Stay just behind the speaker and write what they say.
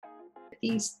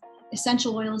these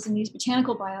essential oils and these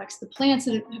botanical biotics, the plants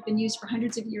that have been used for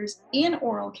hundreds of years in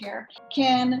oral care,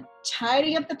 can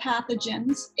tidy up the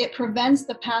pathogens. It prevents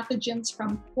the pathogens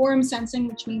from quorum sensing,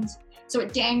 which means so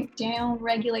it down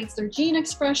regulates their gene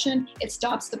expression. It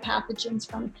stops the pathogens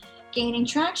from gaining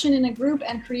traction in a group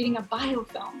and creating a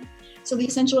biofilm. So the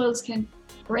essential oils can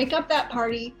break up that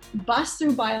party, bust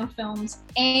through biofilms,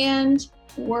 and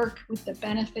work with the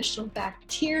beneficial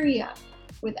bacteria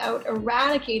without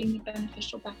eradicating the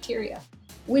beneficial bacteria,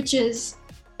 which is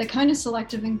the kind of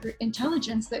selective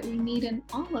intelligence that we need in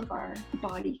all of our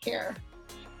body care.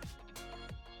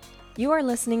 You are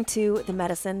listening to the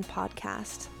Medicine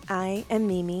Podcast. I am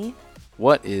Mimi.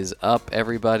 What is up,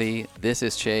 everybody? This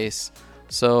is Chase.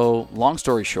 So, long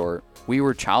story short, we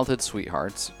were childhood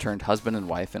sweethearts turned husband and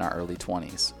wife in our early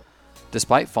 20s.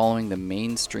 Despite following the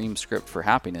mainstream script for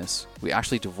happiness, we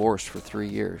actually divorced for 3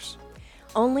 years.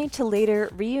 Only to later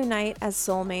reunite as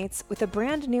soulmates with a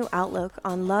brand new outlook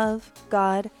on love,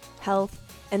 God, health,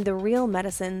 and the real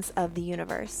medicines of the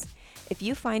universe. If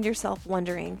you find yourself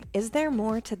wondering, is there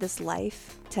more to this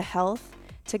life, to health,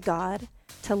 to God,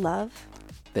 to love?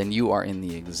 Then you are in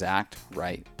the exact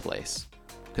right place.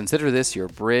 Consider this your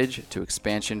bridge to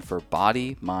expansion for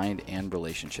body, mind, and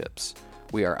relationships.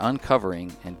 We are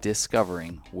uncovering and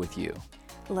discovering with you.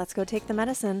 Let's go take the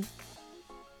medicine.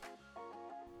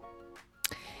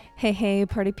 Hey,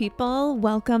 party people.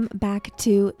 Welcome back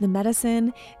to The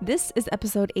Medicine. This is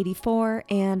episode 84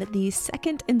 and the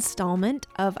second installment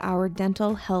of our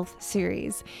dental health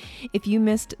series. If you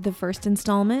missed the first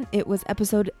installment, it was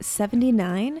episode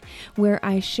 79, where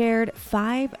I shared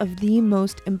 5 of the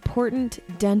most important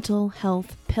dental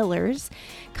health pillars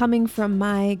coming from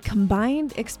my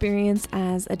combined experience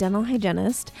as a dental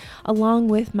hygienist, along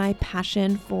with my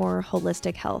passion for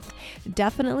holistic health.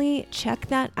 Definitely check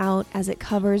that out as it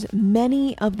covers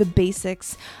many of the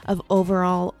basics of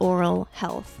overall oral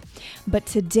health. But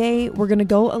today we're going to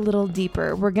go a little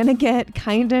deeper. We're going to get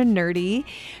kind of nerdy,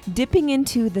 dipping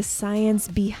into the science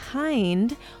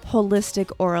behind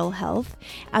holistic oral health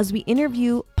as we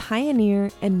interview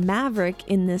pioneer and maverick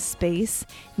in this space,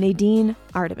 Nadine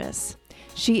Artemis.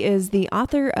 She is the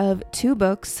author of 2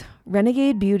 books,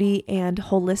 Renegade Beauty and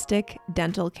Holistic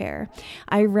Dental Care.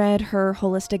 I read her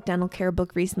Holistic Dental Care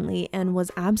book recently and was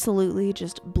absolutely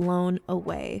just blown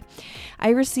away. I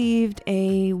received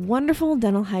a wonderful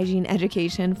dental hygiene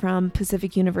education from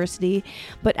Pacific University,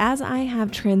 but as I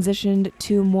have transitioned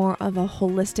to more of a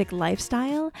holistic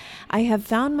lifestyle, I have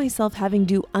found myself having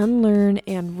to unlearn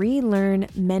and relearn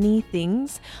many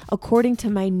things according to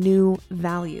my new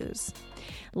values.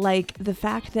 Like the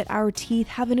fact that our teeth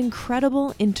have an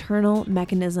incredible internal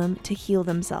mechanism to heal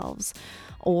themselves,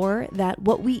 or that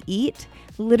what we eat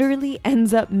literally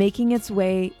ends up making its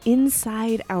way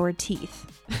inside our teeth.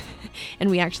 And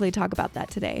we actually talk about that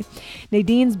today.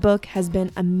 Nadine's book has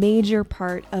been a major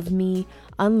part of me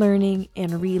unlearning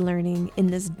and relearning in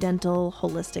this dental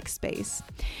holistic space.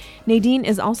 Nadine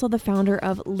is also the founder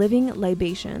of Living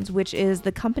Libations, which is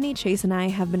the company Chase and I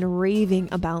have been raving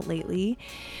about lately.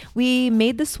 We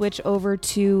made the switch over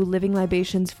to Living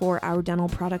Libations for our dental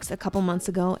products a couple months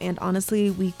ago, and honestly,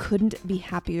 we couldn't be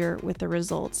happier with the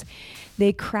results.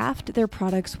 They craft their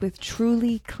products with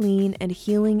truly clean and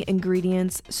healing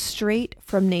ingredients straight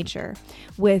from nature,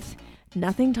 with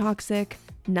nothing toxic,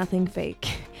 nothing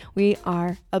fake. We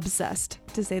are obsessed,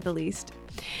 to say the least.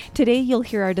 Today, you'll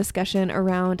hear our discussion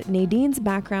around Nadine's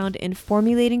background in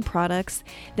formulating products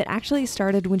that actually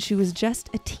started when she was just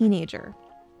a teenager.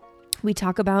 We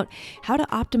talk about how to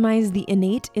optimize the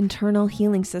innate internal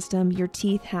healing system your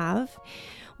teeth have,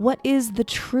 what is the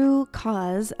true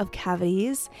cause of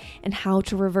cavities and how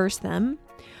to reverse them,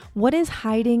 what is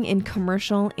hiding in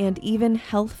commercial and even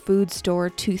health food store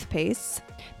toothpastes,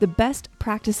 the best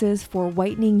practices for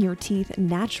whitening your teeth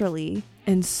naturally,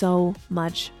 and so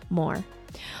much more.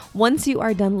 Once you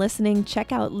are done listening,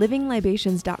 check out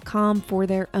livinglibations.com for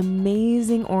their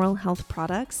amazing oral health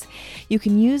products. You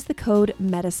can use the code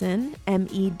MEDICINE,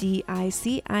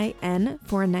 MEDICIN,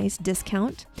 for a nice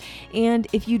discount. And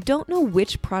if you don't know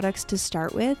which products to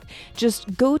start with,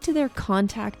 just go to their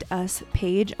Contact Us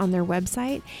page on their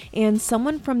website, and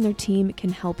someone from their team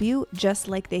can help you just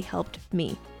like they helped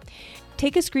me.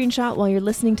 Take a screenshot while you're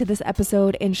listening to this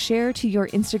episode and share to your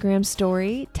Instagram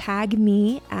story. Tag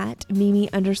me at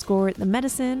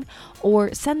Mimi_the_medicine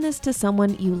or send this to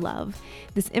someone you love.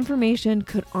 This information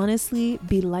could honestly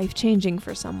be life-changing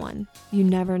for someone. You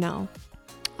never know.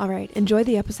 All right, enjoy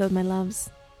the episode, my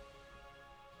loves.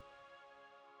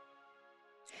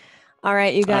 All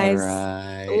right, you guys. All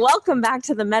right. Welcome back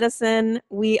to The Medicine.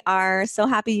 We are so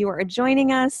happy you are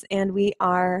joining us, and we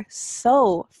are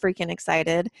so freaking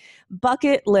excited.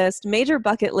 Major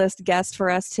bucket list guest for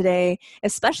us today,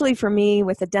 especially for me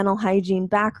with a dental hygiene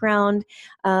background.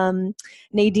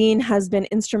 Nadine has been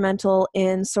instrumental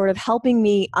in sort of helping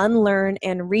me unlearn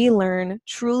and relearn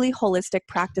truly holistic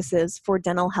practices for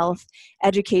dental health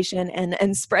education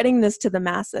and spreading this to the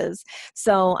masses.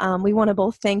 So we want to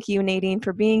both thank you, Nadine,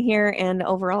 for being here, and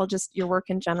overall just your work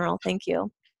in general. Thank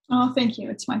you. Oh, thank you.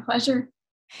 It's my pleasure.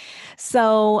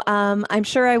 So I'm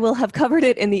sure I will have covered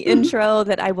it in the intro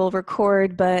that I will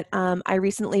record, but I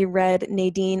recently read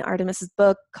Nadine Artemis's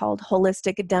book called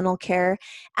Holistic Dental Care.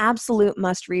 Absolute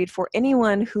must read for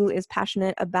anyone who is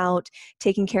passionate about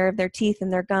taking care of their teeth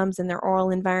and their gums and their oral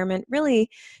environment. Really,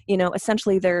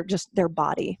 essentially their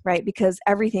body, right? Because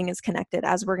everything is connected,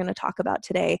 as we're going to talk about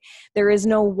today. There is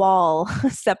no wall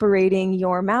separating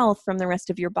your mouth from the rest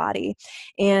of your body.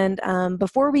 And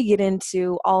before we get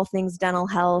into all things dental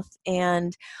health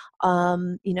and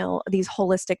these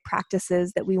holistic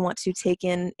practices that we want to take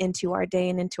into our day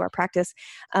and into our practice,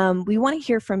 we want to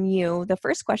hear from you. The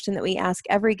first question that we ask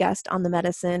every guest on The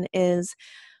Medicine is,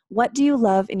 what do you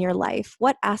love in your life?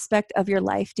 What aspect of your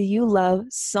life do you love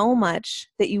so much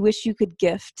that you wish you could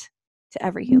gift to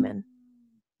every human?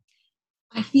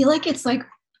 I feel like it's like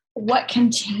what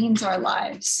contains our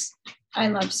lives. I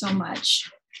love so much.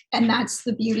 And that's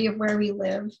the beauty of where we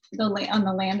live, on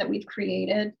the land that we've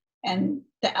created, and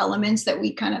the elements that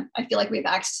I feel like we have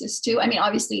access to. I mean,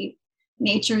 obviously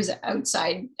nature is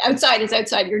outside is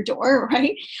outside your door,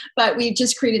 right? But we've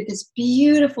just created this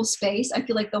beautiful space. I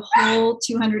feel like the whole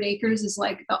 200 acres is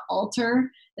like the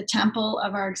altar, the temple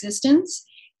of our existence.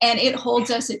 And it holds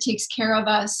us, it takes care of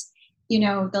us,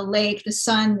 the lake, the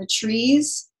sun, the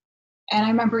trees. And I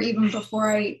remember even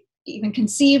before I even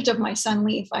conceived of my son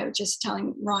Leaf, I was just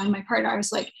telling Ron, my partner, I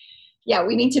was like, yeah,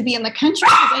 we need to be in the country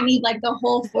because I need like the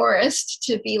whole forest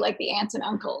to be like the aunts and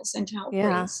uncles and to help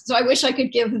raise. So I wish I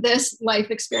could give this life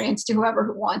experience to whoever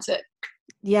who wants it.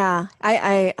 Yeah.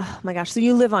 Oh my gosh. So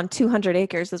you live on 200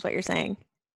 acres is what you're saying.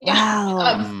 Yeah.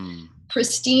 Wow.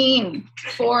 Pristine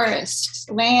forest,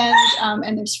 land,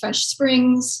 and there's fresh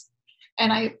springs.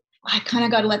 And I kind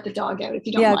of got to let the dog out if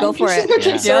you don't mind. Yeah, go for it.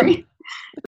 Okay, yeah. Sorry.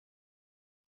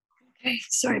 Okay,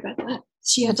 sorry about that.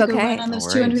 She had to go run on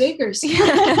those 200 acres.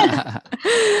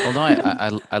 Well,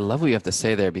 no, I love what you have to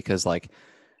say there, because like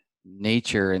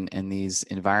nature and these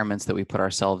environments that we put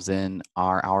ourselves in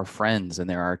are our friends, and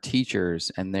they're our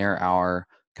teachers, and they're our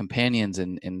companions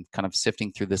in kind of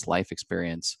sifting through this life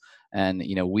experience. And,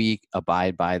 we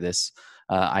abide by this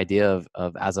idea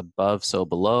of as above, so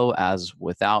below, as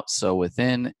without, so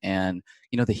within. And,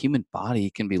 the human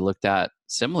body can be looked at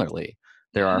similarly.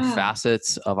 There are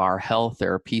facets of our health.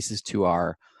 There are pieces to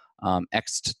our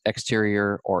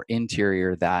exterior or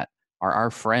interior that are our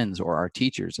friends or our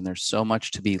teachers. And there's so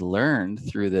much to be learned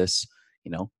through this,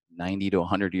 90 to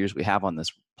 100 years we have on this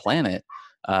planet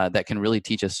that can really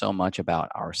teach us so much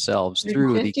about ourselves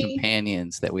through the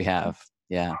companions that we have.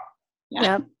 Yeah.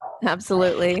 Yep,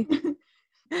 absolutely.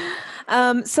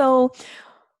 So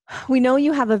we know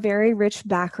you have a very rich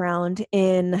background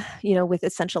in, with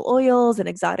essential oils and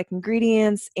exotic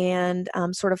ingredients and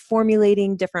sort of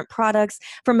formulating different products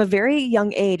from a very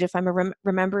young age, if I'm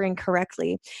remembering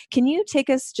correctly. Can you take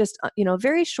us just, a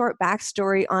very short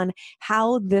backstory on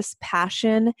how this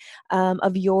passion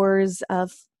of yours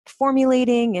of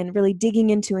formulating and really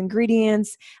digging into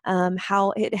ingredients,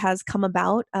 how it has come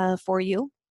about for you?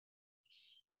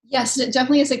 Yes,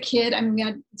 definitely as a kid. I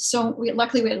mean,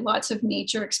 luckily we had lots of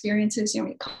nature experiences. We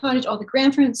had cottage, all the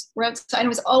grandparents were outside. I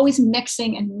was always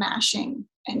mixing and mashing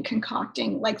and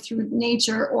concocting, like through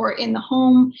nature or in the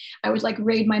home. I would like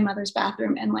raid my mother's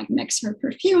bathroom and like mix her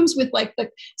perfumes with like the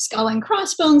skull and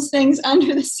crossbones things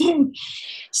under the sink.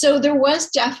 So there was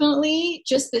definitely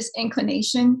just this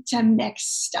inclination to mix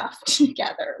stuff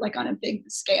together, like on a big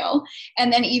scale.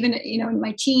 And then even, in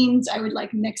my teens, I would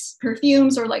like mix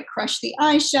perfumes or like crush the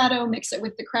eyeshadow, mix it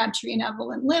with the Crabtree and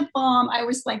Evelyn lip balm. I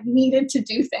was like needed to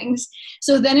do things.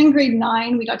 So then in grade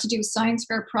 9, we got to do a science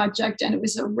fair project, and it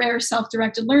was a rare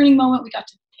self-directed learning moment. We got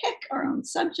to pick our own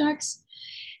subjects.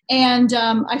 And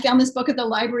I found this book at the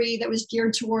library that was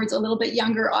geared towards a little bit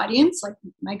younger audience, like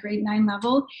my grade 9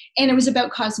 level. And it was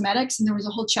about cosmetics, and there was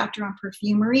a whole chapter on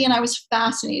perfumery. And I was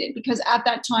fascinated because at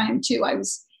that time too, I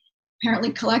was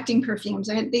apparently collecting perfumes.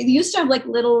 They used to have like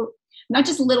little, not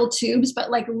just little tubes,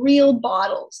 but like real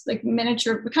bottles, like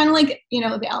miniature, kind of like,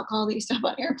 the alcohol they used to have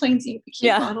on airplanes, the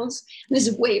cute bottles. And this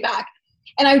is way back.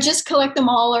 And I would just collect them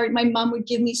all, or my mom would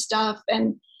give me stuff.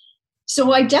 And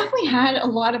So I definitely had a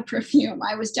lot of perfume.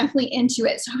 I was definitely into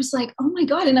it. So I was like, oh my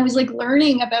God. And I was like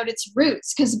learning about its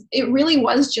roots, because it really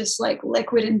was just like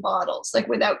liquid in bottles, like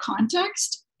without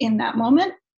context in that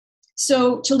moment.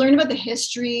 So to learn about the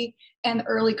history and the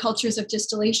early cultures of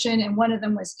distillation, and one of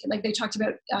them was like they talked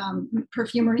about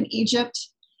perfumer in Egypt.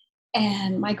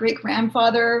 And my great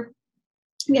grandfather,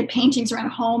 we had paintings around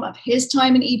home of his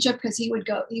time in Egypt, because he would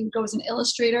go as an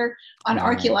illustrator on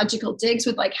archaeological digs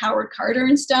with like Howard Carter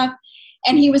and stuff.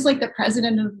 And he was like the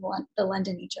president of the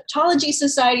London Egyptology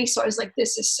Society. So I was like,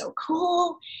 this is so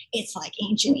cool. It's like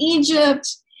ancient Egypt.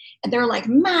 And they're like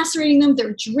macerating them.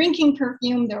 They're drinking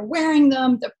perfume. They're wearing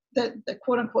them. The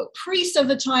quote unquote priests of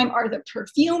the time are the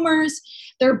perfumers.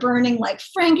 They're burning like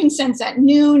frankincense at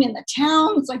noon in the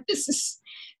town. It's like, this is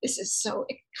so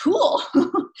cool.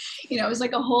 It was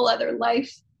like a whole other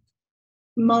life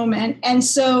moment. And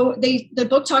so the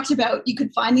book talked about, you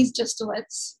could find these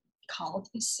distillates called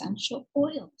essential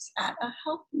oils at a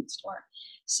health food store.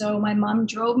 So my mom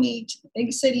drove me to the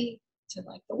big city, to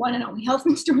like the one and only health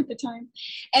food store at the time.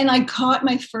 And I caught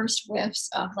my first whiffs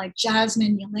of like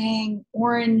jasmine, ylang,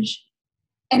 orange.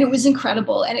 And it was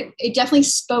incredible. And it definitely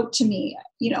spoke to me.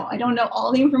 I don't know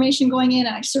all the information going in,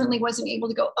 and I certainly wasn't able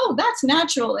to go, oh, that's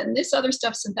natural and this other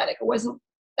stuff's synthetic. It wasn't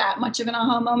that much of an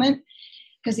aha moment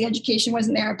because the education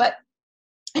wasn't there. But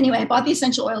anyway, I bought the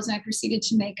essential oils and I proceeded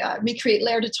to recreate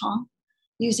L'air de Temps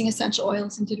using essential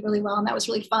oils, and did really well. And that was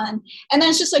really fun. And then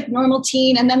it's just like normal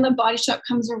teen. And then the Body Shop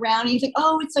comes around and you think,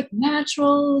 oh, it's like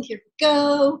natural. Here we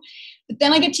go. But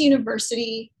then I get to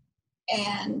university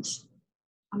and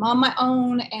I'm on my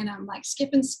own, and I'm like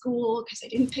skipping school because I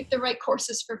didn't pick the right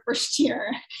courses for first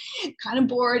year, kind of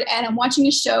bored. And I'm watching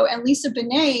a show, and Lisa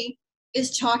Bonet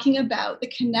is talking about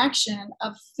the connection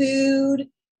of food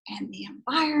and the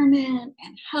environment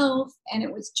and health. And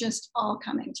it was just all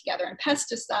coming together, and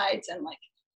pesticides and like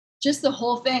just the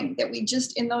whole thing that we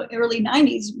just in the early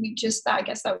 90s, I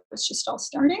guess that was just all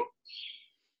starting.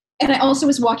 And I also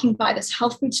was walking by this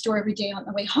health food store every day on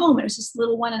the way home. And it was this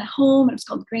little one at home, and it was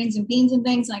called Grains and Beans and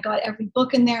Things. And I got every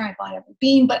book in there. I bought every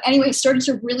bean. But anyway, I started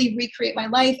to really recreate my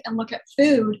life and look at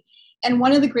food. And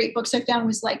one of the great books I found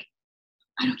was like,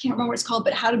 can't remember what it's called,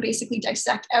 but how to basically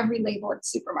dissect every label at the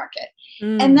supermarket.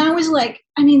 And that was like,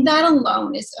 that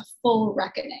alone is a full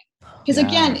reckoning. Because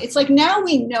again, it's like now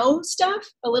we know stuff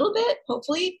a little bit,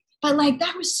 hopefully, but like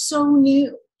that was so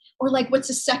new. Or like,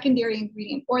 what's a secondary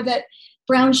ingredient? Or that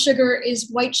brown sugar is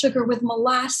white sugar with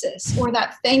molasses, or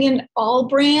that thing in All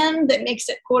Brand that makes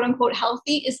it quote unquote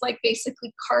healthy is like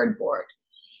basically cardboard.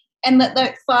 And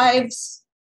that Five's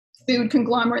food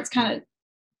conglomerates kind of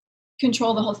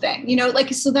control the whole thing,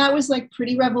 so that was like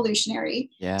pretty revolutionary.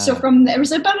 Yeah. So it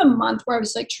was about a month where I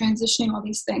was like transitioning all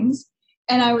these things.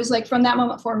 And I was like, from that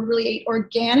moment forward, really ate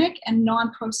organic and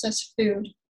non-processed food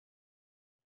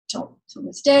till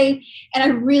this day. And I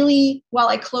really, while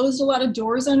I closed a lot of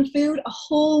doors on food, a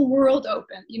whole world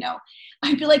opened.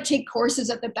 I'd be like take courses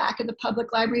at the back of the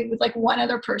public library with like one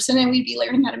other person, and we'd be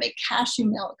learning how to make cashew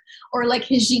milk or like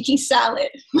hijiki salad.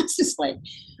 It was just like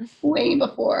way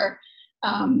before.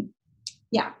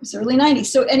 It was early 90s.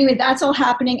 So anyway, that's all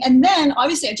happening. And then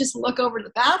obviously I just look over to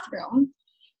the bathroom,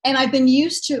 and I've been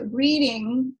used to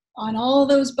reading on all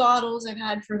those bottles I've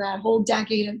had for that whole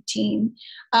decade of teen.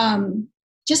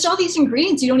 Just all these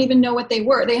ingredients, you don't even know what they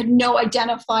were. They had no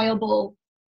identifiable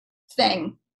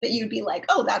thing that you'd be like,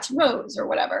 oh, that's rose or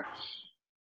whatever.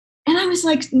 And I was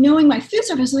like, knowing my food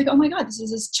stuff, I was like, oh my God, this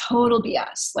is total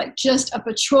BS. Like just a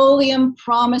petroleum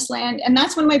promised land. And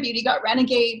that's when my beauty got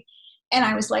renegade. And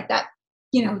I was like that,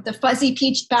 the fuzzy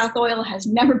peach bath oil has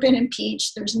never been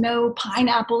impeached. There's no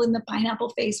pineapple in the pineapple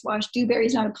face wash.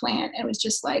 Dewberry's not a plant. And it was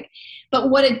just like, but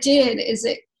what it did is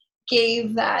it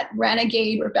gave that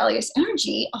renegade rebellious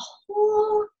energy a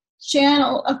whole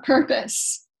channel of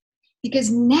purpose,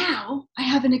 because now I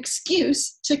have an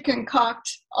excuse to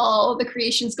concoct all the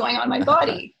creations going on in my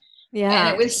body. And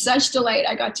it was such delight.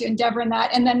 I got to endeavor in that.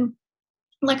 And then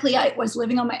luckily I was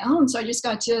living on my own. So I just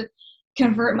got to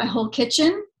convert my whole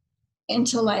kitchen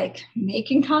into like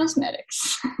making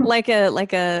cosmetics. like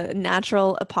a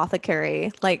natural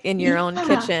apothecary, like in your own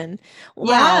kitchen. Wow.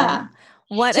 Yeah.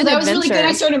 What so an that adventure. was really good.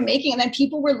 I started making, and then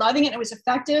people were loving it. And it was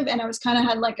effective. And I was kind of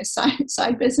had like a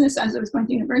side business as I was going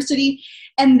to university.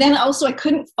 And then also I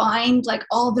couldn't find like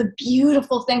all the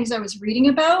beautiful things I was reading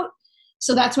about.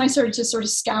 So that's when I started to sort of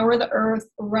scour the earth,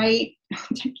 write,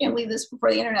 I can't believe this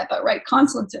before the internet, but write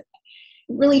consulates,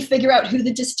 really figure out who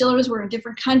the distillers were in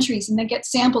different countries, and then get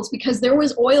samples, because there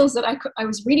was oils that I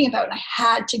was reading about, and I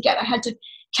had to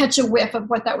catch a whiff of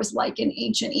what that was like in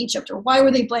ancient Egypt, or why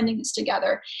were they blending this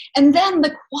together. And then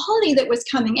the quality that was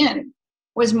coming in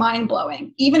was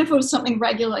mind-blowing. Even if it was something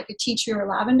regular like a tea tree or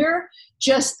lavender,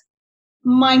 just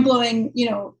mind-blowing,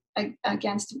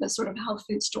 against the sort of health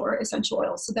food store essential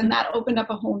oils. So then that opened up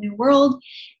a whole new world.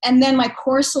 And then my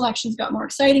course selections got more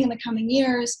exciting in the coming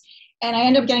years. And I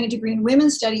ended up getting a degree in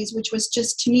women's studies, which was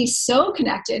just, to me, so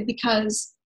connected,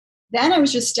 because then I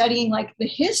was just studying like the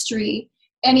history,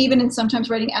 and even in sometimes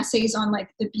writing essays on like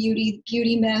the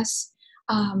beauty myths,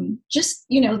 just,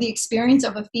 the experience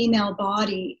of a female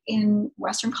body in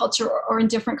Western culture or in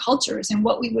different cultures, and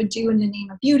what we would do in the name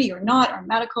of beauty or not, or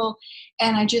medical.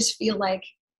 And I just feel like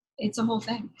it's a whole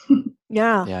thing.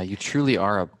 Yeah. Yeah, you truly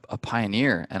are a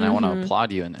pioneer, and I want to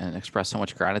applaud you and express so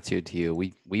much gratitude to you.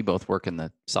 We both work in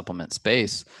the supplement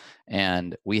space,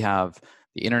 and we have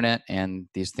the internet and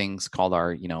these things called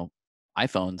our,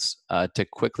 iPhones to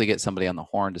quickly get somebody on the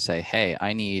horn to say, hey,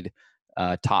 I need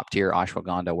top tier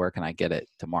ashwagandha. Where can I get it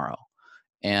tomorrow?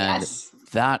 And Yes.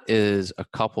 that is a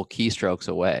couple keystrokes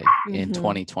away in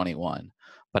 2021.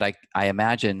 But I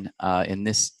imagine in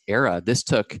this era, this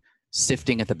took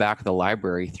sifting at the back of the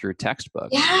library through textbooks.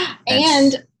 Yeah.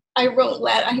 And I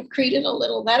created a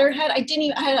little letterhead. I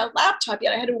had a laptop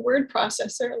yet. I had a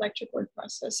electric word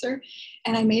processor,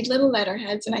 and I made little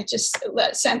letterheads, and I just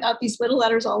sent out these little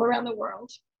letters all around the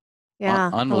world.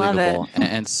 Yeah. Unbelievable. I love it.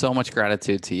 And so much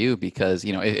gratitude to you, because,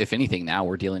 if anything, now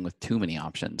we're dealing with too many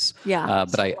options. Yeah.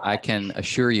 But I can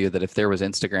assure you that if there was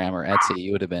Instagram or Etsy,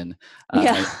 you would have been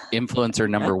Yeah. influencer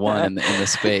number one in the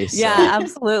space. Yeah,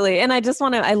 absolutely. And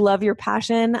I love your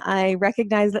passion. I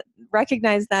recognize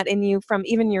that in you from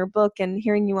even your book and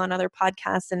hearing you on other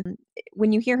podcasts. And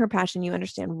when you hear her passion, you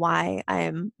understand why I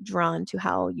am drawn to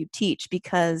how you teach,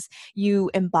 because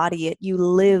you embody it, you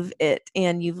live it,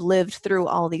 and you've lived through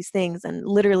all these things, and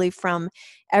literally from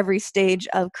every stage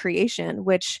of creation,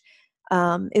 which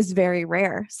is very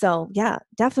rare. So yeah,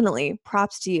 definitely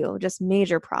props to you, just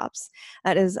major props.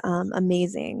 That is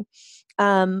amazing.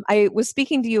 I was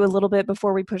speaking to you a little bit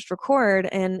before we pushed record,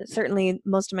 and certainly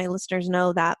most of my listeners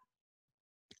know that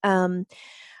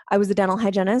I was a dental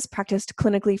hygienist, practiced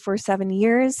clinically for 7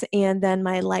 years, and then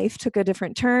my life took a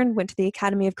different turn, went to the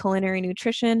Academy of Culinary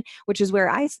Nutrition, which is where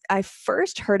I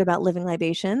first heard about Living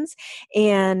Libations,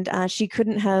 and she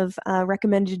couldn't have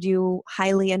recommended you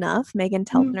highly enough, Megan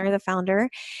Telpner, the founder,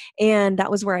 and that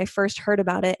was where I first heard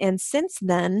about it. And since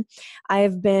then,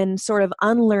 I've been sort of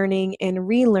unlearning and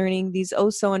relearning these oh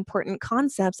so important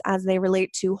concepts as they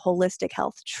relate to holistic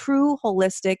health, true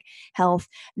holistic health,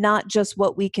 not just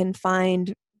what we can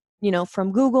find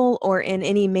from Google or in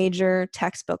any major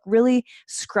textbook, really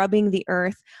scrubbing the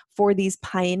earth for these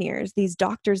pioneers, these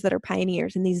doctors that are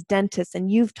pioneers, and these dentists. And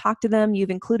you've talked to them,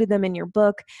 you've included them in your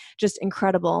book, just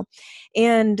incredible.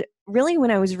 And really,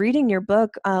 when I was reading your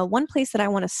book, one place that I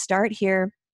want to start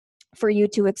here for you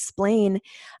to explain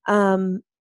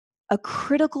a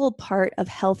critical part of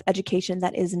health education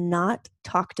that is not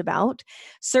talked about,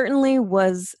 certainly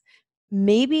was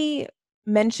maybe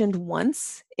mentioned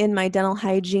once in my dental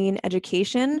hygiene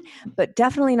education, but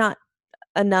definitely not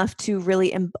enough to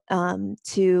really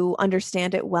to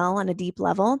understand it well on a deep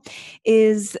level,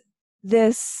 is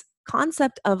this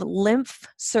concept of lymph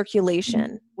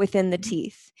circulation within the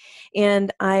teeth.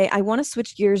 And I want to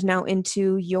switch gears now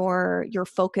into your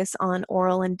focus on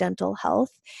oral and dental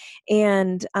health,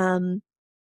 and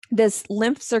this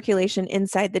lymph circulation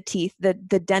inside the teeth, the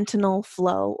dentinal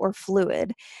flow or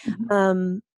fluid.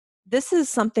 This is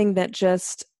something that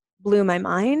just blew my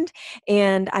mind,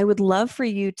 and I would love for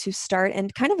you to start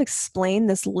and kind of explain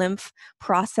this lymph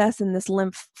process and this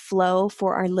lymph flow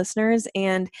for our listeners.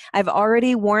 And I've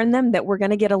already warned them that we're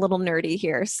going to get a little nerdy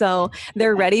here, so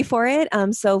they're ready for it.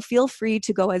 So feel free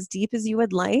to go as deep as you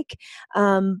would like,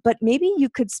 but maybe you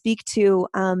could speak to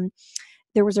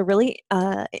there was a really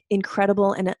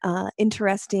incredible and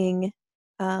interesting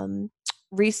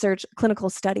research clinical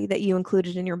study that you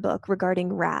included in your book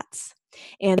regarding rats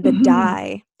and the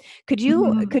dye. Could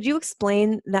you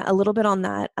explain that a little bit on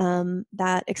that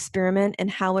that experiment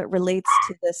and how it relates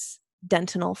to this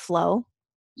dentinal flow?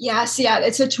 Yes, yeah,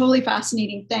 it's a totally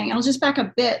fascinating thing. I'll just back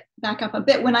up a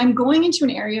bit. When I'm going into an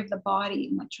area of the body,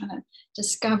 I'm like trying to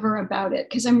discover about it,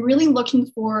 because I'm really looking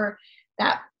for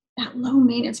that low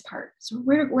maintenance part. So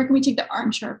where can we take the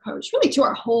armchair approach really to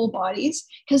our whole bodies,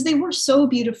 because they were so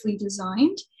beautifully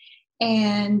designed,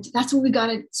 and that's what we got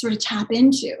to sort of tap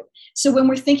into. So when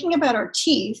we're thinking about our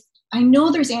teeth, I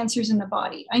know there's answers in the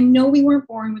body. I know we weren't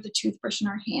born with a toothbrush in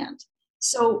our hand.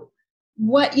 So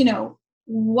what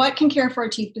can care for our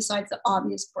teeth besides the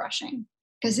obvious brushing?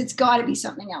 Because it's got to be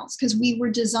something else, because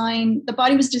the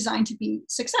body was designed to be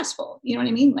successful. You know what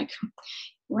I mean? Like,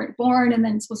 weren't born and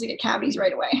then supposed to get cavities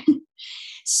right away.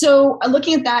 So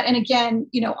looking at that, and again,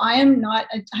 I am not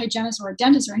a hygienist or a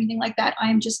dentist or anything like that. I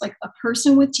am just like a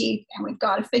person with teeth, and we've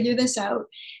got to figure this out.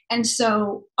 And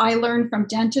so I learned from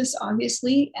dentists,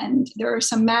 obviously, and there are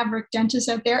some maverick dentists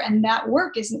out there, and that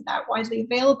work isn't that widely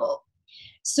available.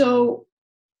 So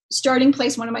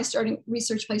one of my starting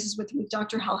research places with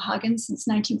Dr. Hal Huggins since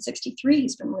 1963.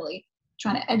 He's been really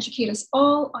trying to educate us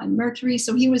all on mercury.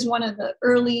 So he was one of the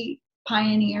early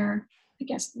pioneer, I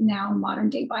guess now modern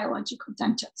day biological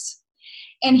dentists.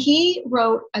 And he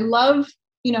wrote, I love,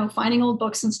 finding old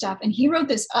books and stuff. And he wrote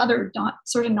this other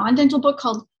sort of non-dental book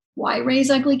called Why Raise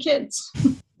Ugly Kids?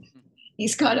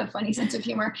 He's got a funny sense of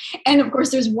humor. And of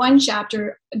course, there's one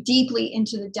chapter deeply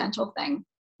into the dental thing,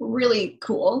 really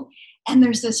cool. And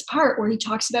there's this part where he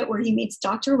talks about where he meets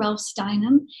Dr. Ralph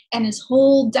Steinem, and his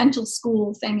whole dental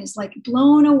school thing is like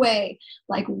blown away,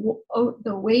 like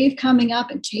the wave coming up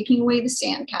and taking away the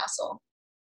sandcastle.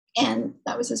 And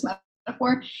that was his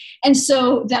metaphor. And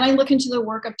so then I look into the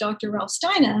work of Dr. Ralph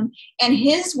Steinem, and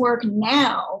his work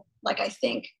now, like I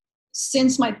think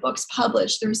since my book's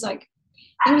published, there's like,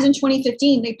 it was in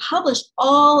 2015, they published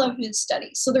all of his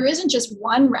studies. So there isn't just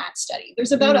one rat study.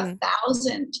 There's about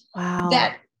 1,000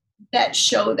 that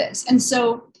show this. And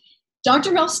so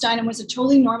Dr. Ralph Steinem was a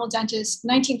totally normal dentist,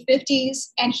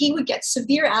 1950s, and he would get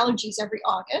severe allergies every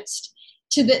August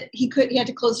he had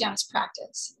to close down his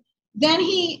practice. Then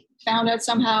he found out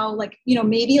somehow, like,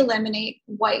 maybe eliminate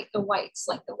the whites,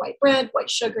 like the white bread, white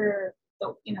sugar,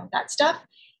 that stuff,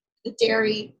 the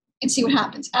dairy, and see what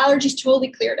happens. Allergies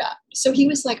totally cleared up. So he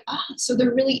was like,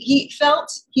 he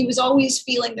felt, he was always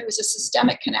feeling there was a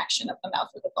systemic connection of the mouth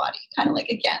with the body, kind of like,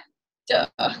 again, duh,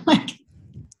 like,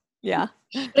 yeah.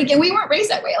 But again, we weren't raised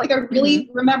that way. Like, I really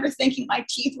remember thinking my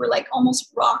teeth were like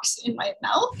almost rocks in my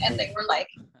mouth, and they were like,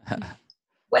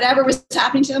 whatever was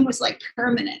happening to them was like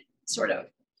permanent, sort of.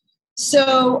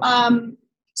 So,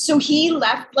 so he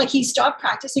left, like he stopped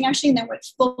practicing actually, and then went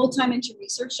full-time into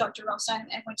research, Dr. Ralph Steinem,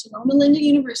 and went to Loma Linda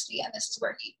University. And this is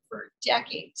where he, for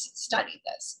decades, studied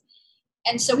this.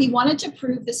 And so he wanted to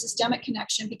prove the systemic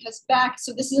connection, because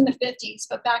so this is in the 50s,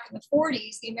 but back in the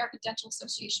 40s, the American Dental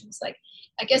Association was like,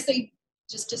 I guess they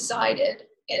just decided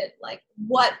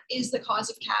what is the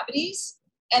cause of cavities?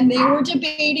 And they were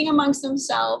debating amongst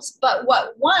themselves, but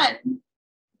what won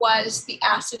was the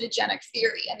acidogenic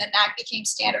theory. And then that became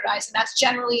standardized. And that's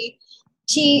generally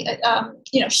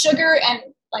sugar and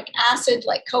like acid,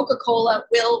 like Coca-Cola,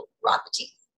 will rot the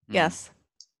teeth. Yes.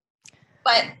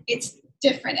 But it's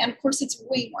different. And of course it's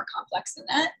way more complex than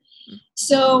that.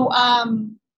 So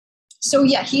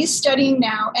yeah, he's studying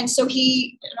now. And so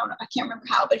I can't remember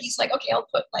how, but he's like, okay, I'll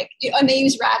put and they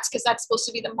use rats because that's supposed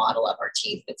to be the model of our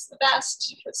teeth. It's the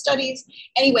best for studies.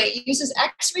 Anyway, he uses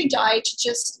X-ray dye to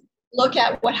just look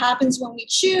at what happens when we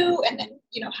chew, and then,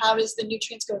 how does the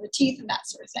nutrients go to the teeth and that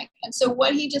sort of thing. And so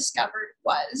what he discovered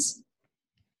was,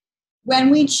 when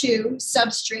we chew,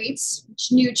 substrates,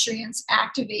 which nutrients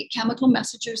activate chemical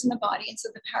messengers in the body. And so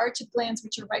the parotid glands,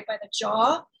 which are right by the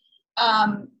jaw,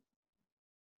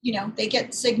 they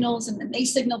get signals, and then they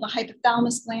signal the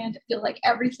hypothalamus gland. I feel like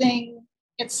everything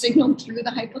gets signaled through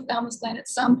the hypothalamus gland at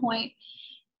some point.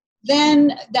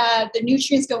 Then the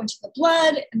nutrients go into the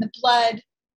blood, and the blood,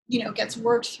 gets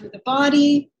worked through the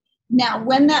body. Now,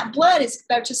 when that blood is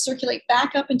about to circulate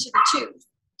back up into the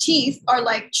teeth are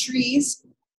like trees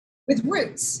with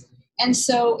roots. And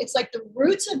so it's like the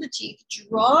roots of the teeth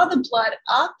draw the blood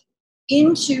up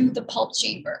into the pulp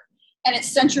chamber, and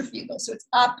it's centrifugal. So it's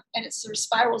up, and it sort of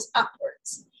spirals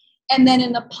upwards. And then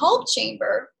in the pulp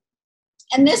chamber,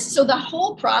 so the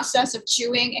whole process of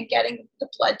chewing and getting the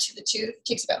blood to the tooth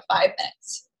takes about 5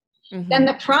 minutes. Mm-hmm. Then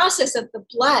the process of the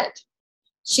blood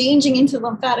changing into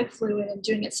lymphatic fluid and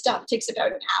doing its stuff takes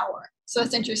about an hour. So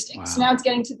that's interesting. Wow. So now it's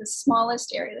getting to the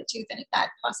smallest area of the tooth, and that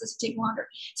process will take longer.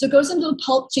 So it goes into the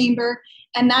pulp chamber,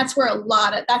 and that's where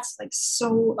that's like,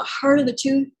 so the heart of the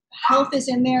tooth, health is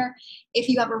in there. If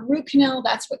you have a root canal,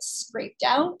 that's what's scraped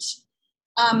out.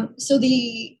 So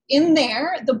in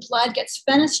there, the blood gets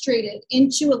fenestrated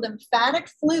into a lymphatic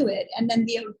fluid, and then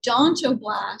the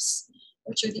odontoblasts,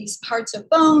 which are these parts of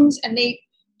bones, and they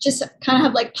just kind of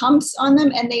have like pumps on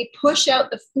them, and they push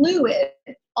out the fluid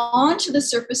onto the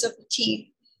surface of the teeth,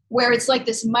 where it's like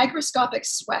this microscopic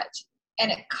sweat,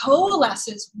 and it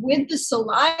coalesces with the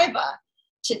saliva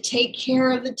to take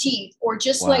care of the teeth. Or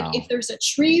just like if there's a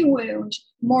tree wound,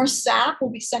 more sap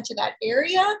will be sent to that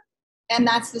area, and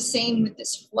that's the same with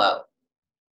this flow.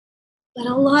 But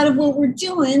a lot of what we're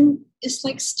doing is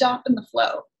like stopping the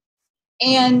flow.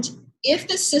 And if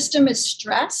the system is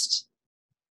stressed,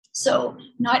 so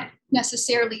not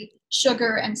necessarily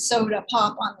sugar and soda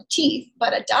pop on the teeth,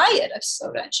 but a diet of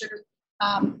soda and sugar,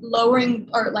 lowering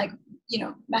or like,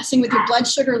 messing with your blood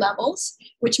sugar levels,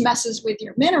 which messes with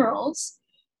your minerals,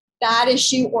 that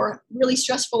issue, or really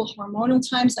stressful hormonal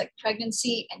times like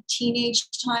pregnancy and teenage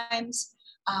times,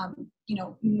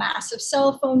 massive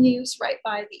cell phone use right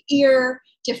by the ear,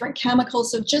 different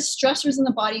chemicals. So just stressors in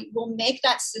the body will make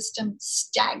that system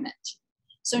stagnant.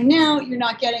 So now you're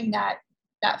not getting that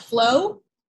flow.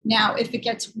 Now, if it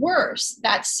gets worse,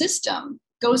 that system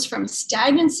goes from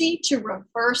stagnancy to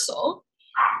reversal,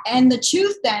 and the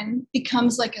tooth then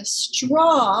becomes like a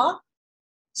straw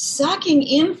sucking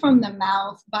in from the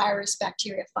mouth virus,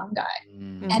 bacteria, fungi.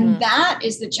 Mm-hmm. And that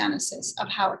is the genesis of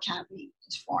how a cavity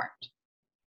is formed.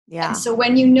 Yeah. And so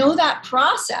when you know that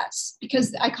process,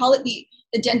 because I call it the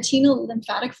dentinal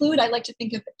lymphatic fluid, I like to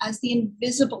think of it as the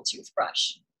invisible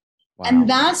toothbrush. Wow. And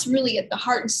that's really at the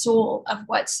heart and soul of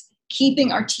what's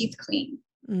keeping our teeth clean.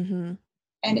 Mm-hmm.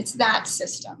 And it's that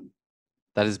system.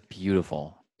 That is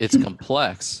beautiful. It's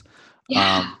complex,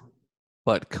 yeah.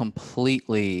 But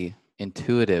completely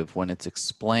intuitive when it's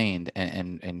explained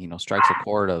and strikes a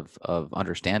chord of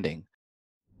understanding.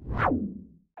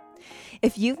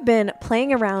 If you've been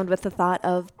playing around with the thought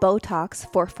of Botox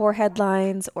for forehead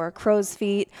lines or crow's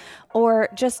feet, or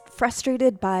just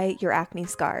frustrated by your acne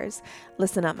scars,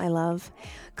 listen up, my love.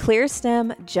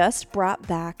 ClearStem just brought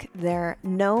back their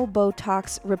No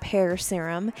Botox Repair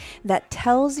Serum that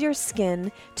tells your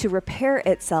skin to repair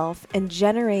itself and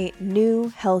generate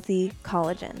new healthy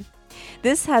collagen.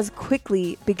 This has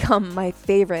quickly become my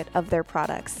favorite of their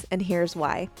products, and here's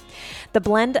why. The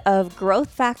blend of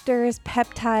growth factors,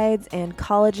 peptides, and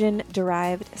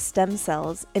collagen-derived stem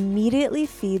cells immediately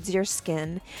feeds your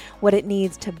skin what it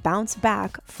needs to bounce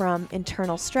back from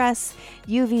internal stress,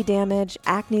 UV damage,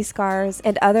 acne scars,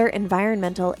 and other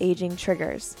environmental aging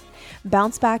triggers.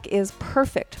 Bounce Back is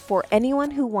perfect for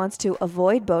anyone who wants to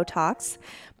avoid Botox,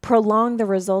 prolong the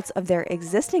results of their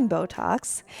existing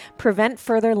Botox, prevent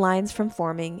further lines from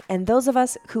forming, and those of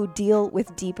us who deal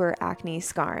with deeper acne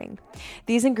scarring.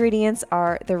 These ingredients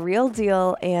are the real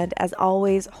deal and, as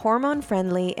always,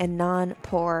 hormone-friendly and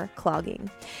non-pore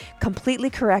clogging. Completely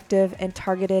corrective and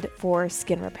targeted for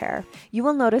skin repair. You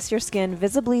will notice your skin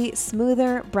visibly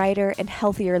smoother, brighter, and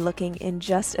healthier looking in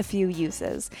just a few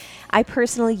uses. I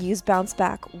personally use Bounce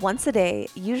Back once a day,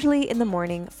 usually in the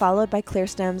morning, followed by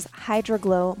ClearStem's Hydro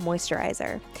Glow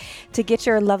moisturizer. To get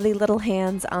your lovely little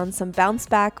hands on some Bounce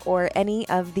Back or any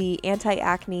of the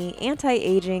anti-acne,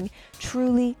 anti-aging,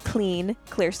 truly clean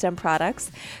ClearStem products,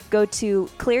 go to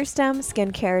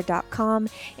clearstemskincare.com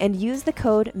and use the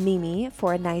code MIMI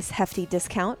for a nice hefty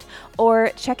discount,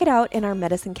 or check it out in our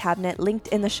medicine cabinet linked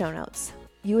in the show notes.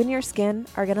 You and your skin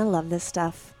are going to love this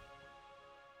stuff.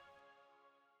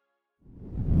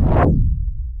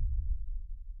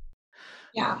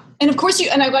 Yeah. And of course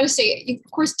and I got to say, you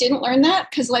of course didn't learn that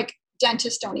because like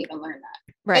dentists don't even learn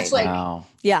that. Right. It's like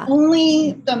yeah.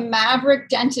 only the maverick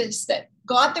dentists that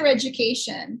got their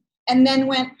education and then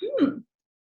went, and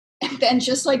then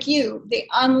just like you, they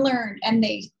unlearned and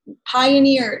they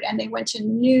pioneered and they went to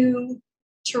new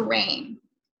terrain.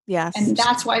 Yes. And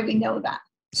that's why we know that.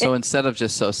 So instead of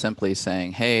just so simply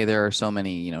saying, hey, there are so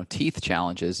many, teeth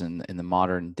challenges in the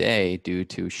modern day due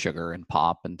to sugar and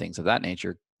pop and things of that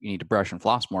nature, you need to brush and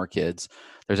floss more, kids.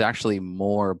 There's actually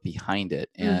more behind it.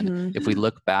 And if we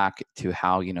look back to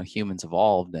how, humans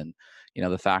evolved and,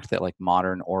 the fact that like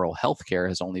modern oral healthcare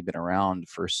has only been around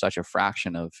for such a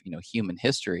fraction of, human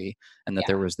history, and that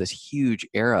there was this huge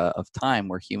era of time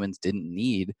where humans didn't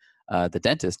need the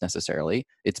dentist necessarily,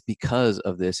 it's because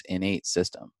of this innate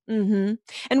system. Mm-hmm.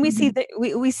 And we see that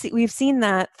we've seen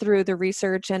that through the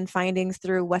research and findings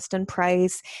through Weston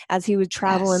Price as he would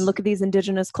travel and look at these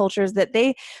indigenous cultures, that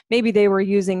maybe they were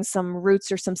using some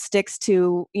roots or some sticks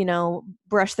to,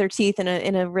 brush their teeth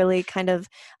in a really kind of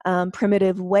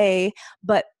primitive way,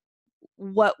 but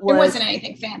it wasn't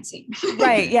anything fancy.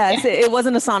 Right. Yes. It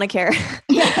wasn't a Sonicare.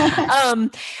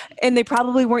 And they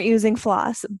probably weren't using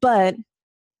floss, but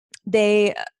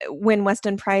when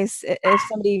Weston Price,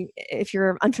 if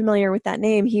you're unfamiliar with that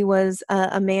name, he was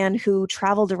a man who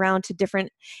traveled around to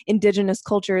different indigenous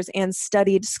cultures and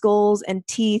studied skulls and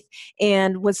teeth,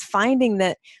 and was finding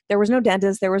that there was no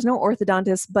dentist, there was no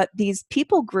orthodontist, but these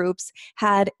people groups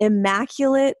had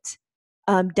immaculate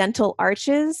dental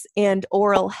arches and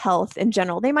oral health in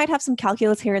general. They might have some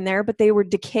calculus here and there, but they were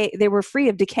free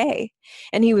of decay,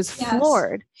 and he was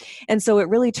floored. And so it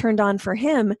really turned on for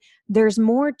him. There's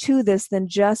more to this than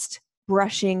just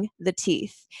brushing the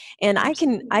teeth. And I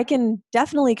can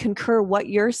definitely concur what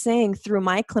you're saying through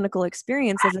my clinical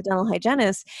experience as a dental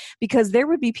hygienist, because there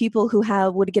would be people who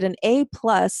would get an A+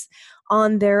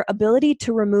 on their ability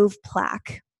to remove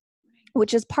plaque,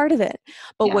 which is part of it.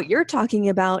 But what you're talking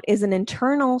about is an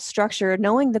internal structure,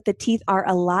 knowing that the teeth are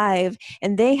alive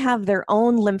and they have their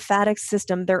own lymphatic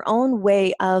system, their own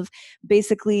way of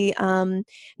basically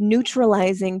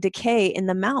neutralizing decay in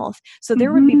the mouth. So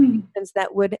there would be patients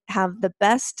that would have the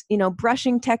best,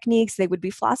 brushing techniques. They would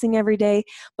be flossing every day.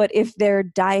 But if their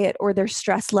diet or their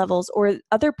stress levels or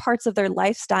other parts of their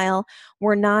lifestyle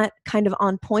were not kind of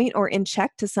on point or in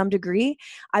check to some degree,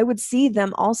 I would see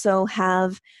them also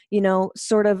have,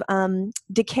 sort of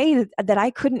decay that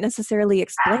I couldn't necessarily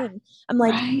explain. I'm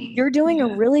like, you're doing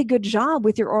a really good job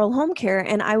with your oral home care.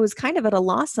 And I was kind of at a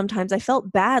loss sometimes. I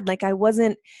felt bad, like I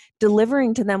wasn't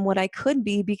delivering to them what I could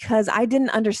be, because I didn't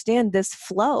understand this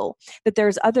flow, that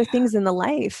there's other things in the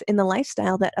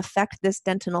lifestyle that affect this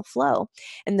dentinal flow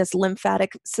and this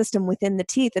lymphatic system within the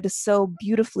teeth that is so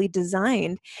beautifully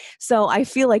designed. So I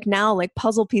feel like now, like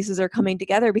puzzle pieces are coming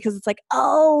together, because it's like,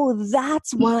 oh,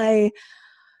 that's why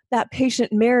that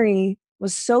patient Mary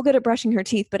was so good at brushing her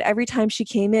teeth, but every time she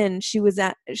came in,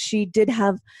 she did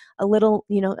have a little,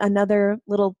 another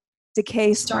little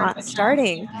decay spot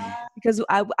starting, because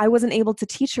I wasn't able to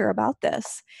teach her about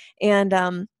this.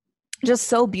 And just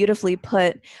so beautifully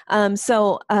put.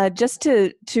 So just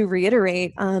to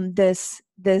reiterate, this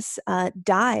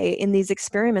dye in these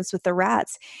experiments with the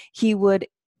rats, he would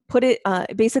put it,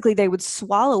 basically they would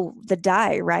swallow the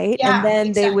dye, right? And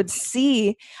then they would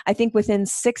see, I think within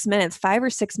 6 minutes, 5 or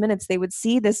 6 minutes, they would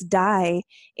see this dye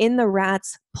in the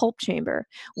rat's pulp chamber,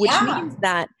 which means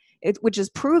that, which is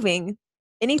proving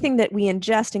anything that we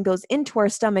ingest and goes into our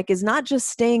stomach is not just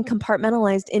staying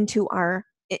compartmentalized into our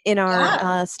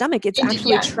stomach. It's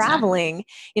actually traveling.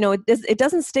 It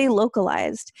doesn't stay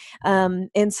localized.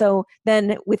 And so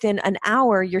then within an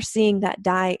hour, you're seeing that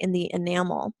dye in the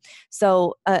enamel.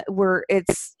 So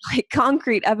it's like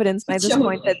concrete evidence by this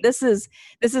point that this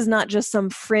is not just some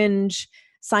fringe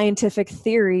scientific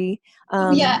theory.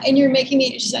 And you're making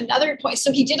me just another point.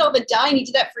 So he did all the dye and he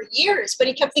did that for years, but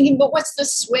he kept thinking, but what's the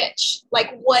switch?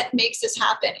 Like, what makes this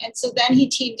happen? And so then he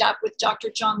teamed up with Dr.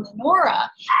 John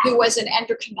Lenora, who was an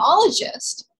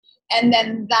endocrinologist. And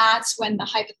then that's when the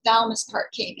hypothalamus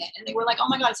part came in. And they were like, oh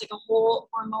my God, it's like a whole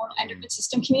hormone endocrine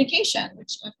system communication,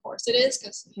 which of course it is,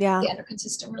 because the endocrine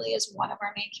system really is one of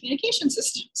our main communication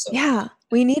systems. So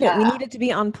we need it. We need it to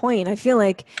be on point. I feel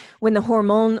like when the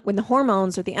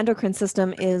hormones or the endocrine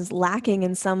system is lacking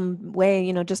in some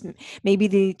way, just maybe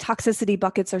the toxicity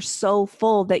buckets are so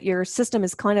full that your system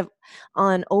is kind of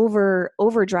on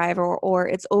overdrive or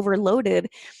it's overloaded,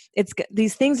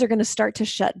 these things are going to start to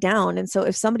shut down. And so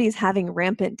if somebody is having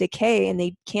rampant decay and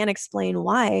they can't explain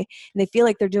why, and they feel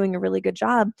like they're doing a really good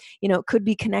job, it could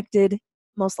be connected.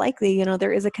 Most likely,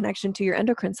 there is a connection to your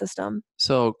endocrine system.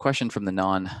 So, question from the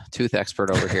non-tooth expert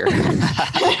over here.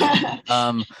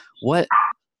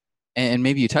 And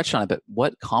maybe you touched on it, but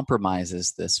what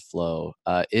compromises this flow?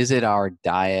 Is it our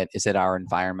diet? Is it our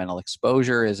environmental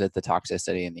exposure? Is it the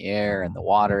toxicity in the air and the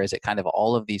water? Is it kind of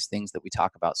all of these things that we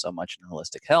talk about so much in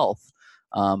holistic health?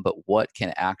 But what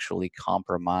can actually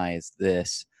compromise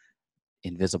this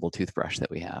invisible toothbrush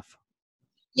that we have?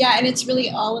 Yeah, and it's really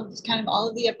all of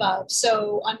the above.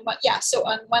 So on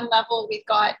one level, we've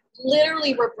got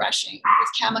literally we're brushing with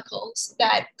chemicals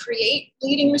that create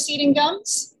bleeding, receding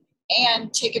gums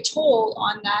and take a toll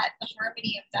on the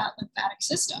harmony of that lymphatic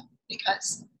system,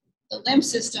 because the lymph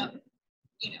system,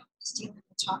 is dealing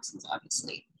with toxins,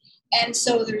 obviously. And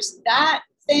so there's that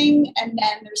thing, and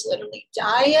then there's literally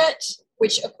diet,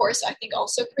 which of course I think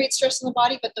also creates stress in the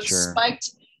body, but those spiked,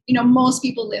 most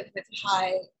people live with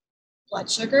high blood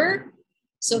sugar.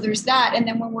 So there's that. And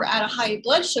then when we're at a high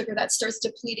blood sugar, that starts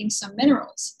depleting some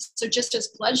minerals. So just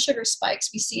as blood sugar spikes,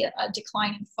 we see a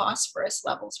decline in phosphorus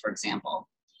levels, for example.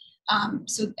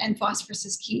 And phosphorus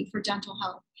is key for dental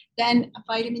health. Then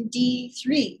vitamin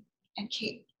D3 and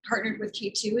partnered with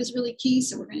K2 is really key.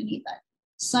 So we're going to need that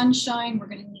sunshine. We're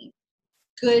going to need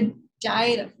good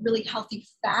diet of really healthy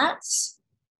fats.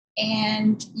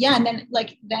 And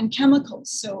then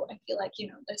chemicals. So I feel like,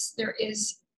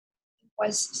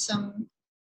 was some,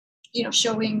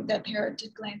 showing the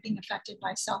parotid gland being affected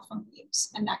by cell phone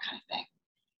use and that kind of thing.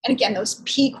 And again, those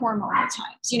peak hormonal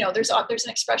times, there's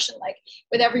an expression like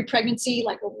with every pregnancy,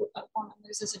 like a woman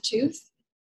loses a tooth,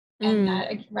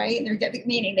 and right,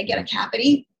 meaning they get a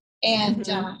cavity, and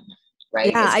right.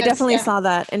 Yeah, I definitely saw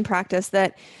that in practice.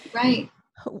 That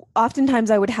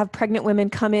Oftentimes I would have pregnant women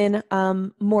come in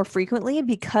more frequently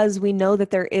because we know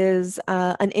that there is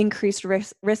an increased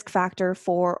risk factor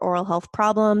for oral health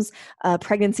problems.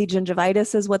 Pregnancy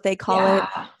gingivitis is what they call it.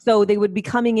 Yeah. So they would be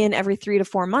coming in every 3 to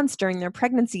 4 months during their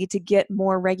pregnancy to get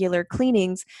more regular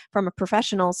cleanings from a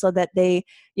professional so that they,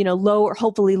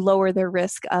 hopefully lower their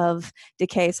risk of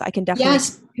decay. So I can definitely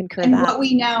Yes. concur And that.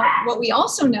 what we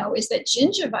also know is that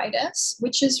gingivitis,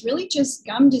 which is really just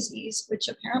gum disease, which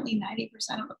apparently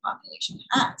 90% of the population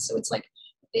has. So it's like,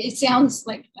 it sounds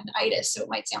like an itis, so it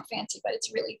might sound fancy, but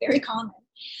it's really very common.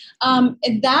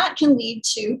 And that can lead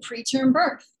to preterm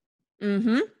birth.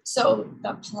 Mm-hmm. So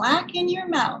the plaque in your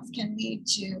mouth can lead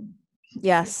to,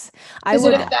 Yes, because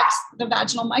it affects the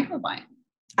vaginal microbiome.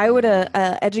 I would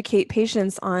educate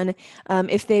patients on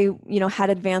if they, had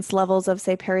advanced levels of,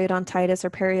 say, periodontitis or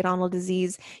periodontal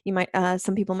disease. You might,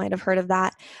 some people might have heard of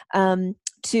that.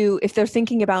 If they're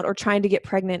thinking about or trying to get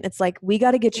pregnant, it's like, we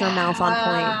got to get your mouth on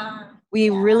point. We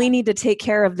really need to take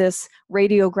care of this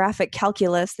radiographic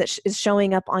calculus that is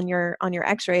showing up on your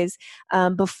X-rays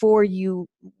before you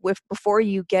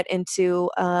get into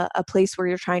a place where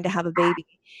you're trying to have a baby.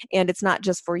 And it's not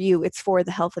just for you; it's for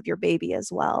the health of your baby as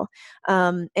well.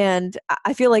 And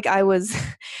I feel like I was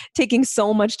taking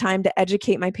so much time to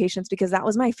educate my patients because that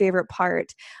was my favorite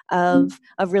part of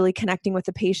really connecting with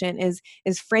the patient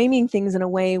is framing things in a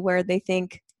way where they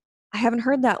think, I haven't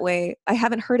heard that way. I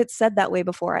haven't heard it said that way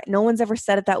before. No one's ever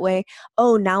said it that way.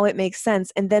 Oh, now it makes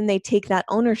sense. And then they take that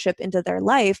ownership into their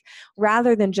life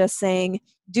rather than just saying,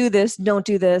 do this, don't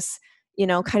do this,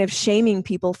 kind of shaming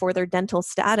people for their dental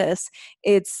status.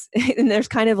 And there's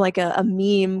kind of like a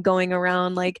meme going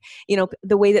around, like,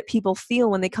 the way that people feel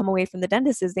when they come away from the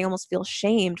dentist is they almost feel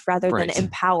shamed rather than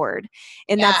empowered.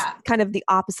 And that's kind of the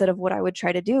opposite of what I would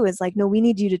try to do is like, no, we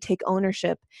need you to take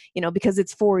ownership, because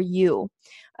it's for you.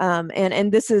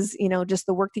 And this is, just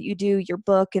the work that you do, your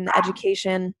book and the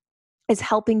education is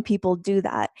helping people do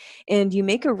that. And you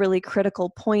make a really critical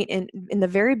point in the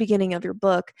very beginning of your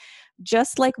book,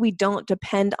 just like we don't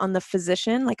depend on the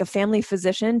physician, like a family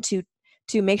physician to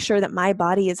make sure that my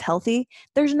body is healthy.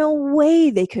 There's no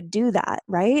way they could do that,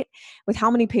 right? With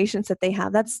how many patients that they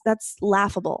have, that's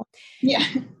laughable. Yeah.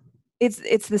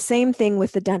 It's the same thing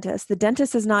with the dentist. The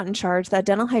dentist is not in charge. That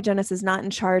dental hygienist is not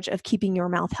in charge of keeping your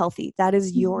mouth healthy. That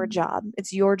is your job.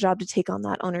 It's your job to take on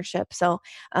that ownership. So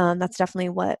that's definitely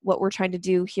what we're trying to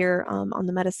do here on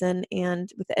the medicine and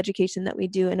with the education that we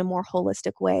do in a more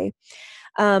holistic way.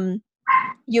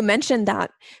 You mentioned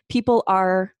that people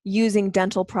are using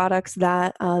dental products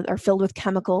that are filled with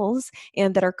chemicals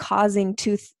and that are causing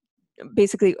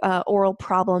basically oral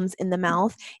problems in the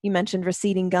mouth. You mentioned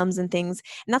receding gums and things.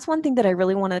 And that's one thing that I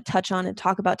really want to touch on and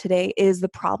talk about today is the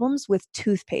problems with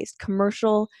toothpaste,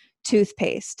 commercial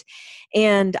toothpaste.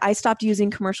 And I stopped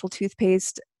using commercial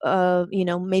toothpaste,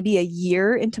 maybe a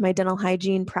year into my dental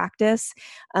hygiene practice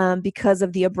because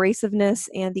of the abrasiveness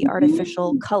and the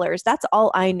artificial colors. That's all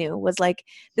I knew was like,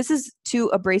 this is too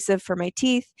abrasive for my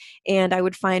teeth. And I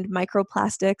would find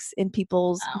microplastics in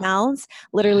people's mouths,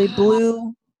 literally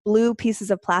blue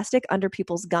pieces of plastic under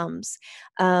people's gums.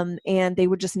 And they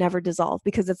would just never dissolve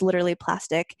because it's literally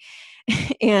plastic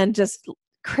and just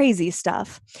crazy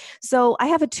stuff. So I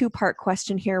have a 2-part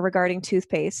question here regarding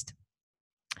toothpaste.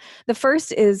 The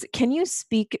first is, can you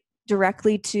speak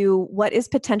directly to what is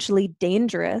potentially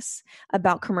dangerous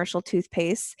about commercial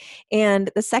toothpaste? And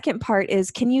the second part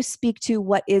is, can you speak to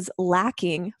what is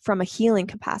lacking from a healing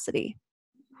capacity?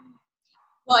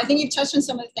 Well, I think you've touched on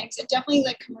some of the things. And definitely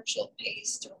like commercial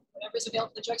paste or whatever's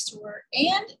available at the drugstore.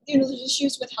 And, there's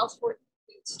issues with health food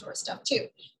store stuff too.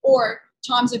 Or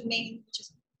Tom's of Maine, which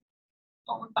is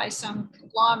owned by some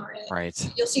conglomerate.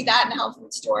 Right. You'll see that in a health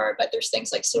food store, but there's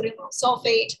things like sodium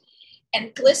sulfate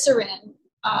and glycerin.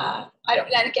 I don't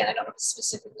know if it's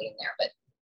specifically in there, but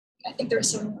I think there's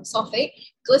sodium sulfate.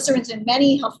 Glycerin's in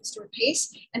many health food store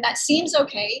pastes, and that seems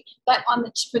okay. But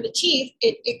for the teeth,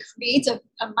 it creates a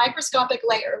microscopic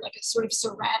layer, like a sort of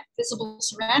visible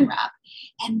saran wrap,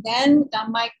 and then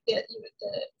the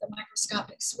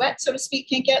microscopic sweat, so to speak,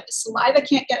 the saliva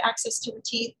can't get access to the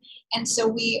teeth, and so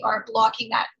we are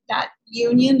blocking that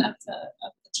union of the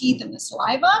teeth and the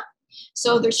saliva.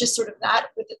 So there's just sort of that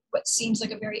with what seems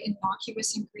like a very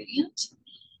innocuous ingredient.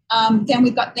 Then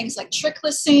we've got things like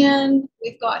triclosan.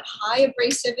 We've got high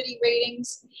abrasivity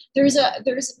ratings. There's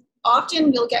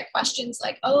often we'll get questions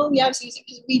like, oh yeah, I was using,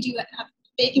 because we do have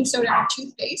baking soda in our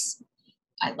toothpaste.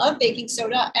 I love baking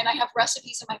soda, and I have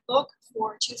recipes in my book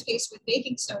for toothpaste with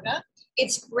baking soda.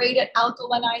 It's great at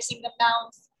alkalinizing the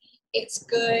mouth. It's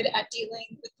good at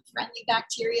dealing with the friendly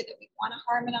bacteria that we want to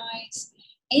harmonize.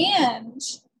 And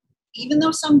even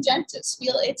though some dentists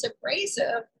feel it's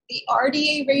abrasive, the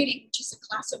RDA rating, which is a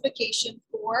classification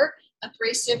for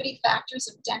abrasivity factors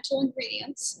of dental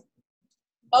ingredients,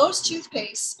 most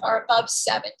toothpastes are above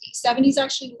 70. 70 is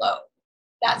actually low.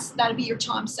 That'd be your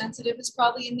Tom sensitive is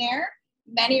probably in there.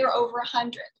 Many are over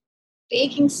 100.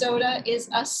 Baking soda is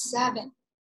a 7.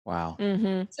 Wow. Mm-hmm.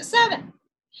 It's a 7.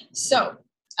 So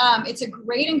it's a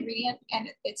great ingredient, and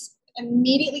it's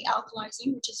immediately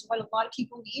alkalizing, which is what a lot of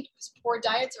people need because poor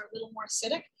diets are a little more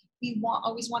acidic. We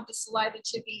always want the saliva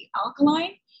to be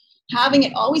alkaline. Having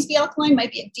it always be alkaline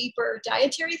might be a deeper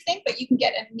dietary thing, but you can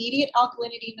get immediate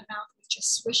alkalinity in the mouth with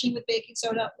just swishing with baking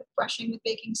soda, with brushing with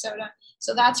baking soda.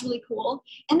 So that's really cool.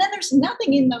 And then there's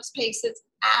nothing in those pastes that's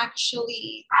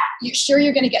actually, you're sure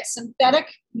you're going to get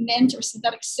synthetic mint or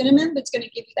synthetic cinnamon that's going to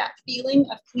give you that feeling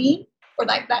of clean, or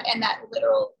like that, and that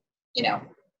literal,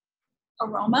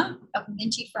 aroma of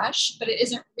minty fresh, but it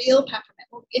isn't real peppermint.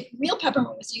 Well, if real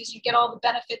peppermint was used, you get all the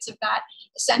benefits of that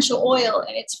essential oil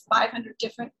and its 500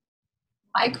 different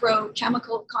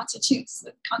microchemical constituents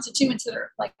that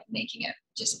are like making it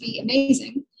just be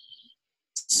amazing.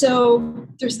 So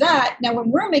there's that. Now,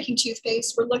 when we're making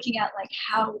toothpaste, we're looking at like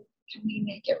how can we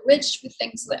make it rich with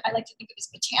things that I like to think of as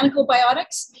botanical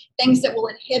biotics, things that will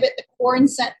inhibit the quorum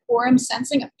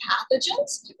sensing of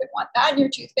pathogens. You would want that in your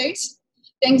toothpaste.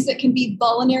 Things that can be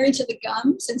vulnerary to the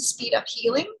gums and speed up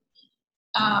healing.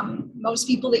 Most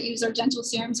people that use our dental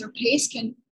serums or paste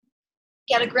can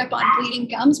get a grip on bleeding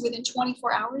gums within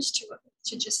 24 hours to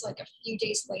just like a few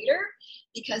days later,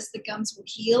 because the gums will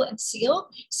heal and seal.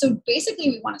 So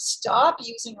basically we want to stop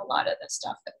using a lot of the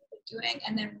stuff that we've been doing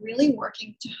and then really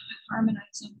working to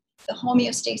harmonizing the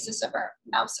homeostasis of our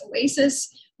mouth's oasis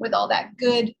with all that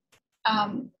good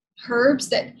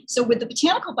herbs so with the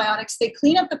botanical biotics, they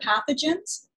clean up the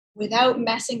pathogens without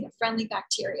messing with friendly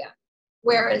bacteria.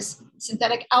 Whereas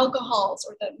synthetic alcohols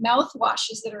or the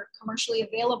mouthwashes that are commercially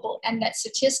available and that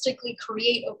statistically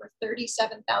create over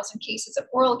 37,000 cases of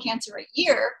oral cancer a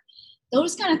year,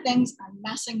 those kind of things are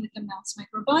messing with the mouth's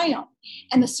microbiome.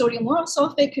 And the sodium lauryl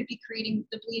sulfate could be creating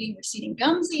the bleeding, receding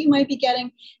gums that you might be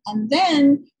getting. And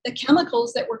then the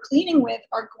chemicals that we're cleaning with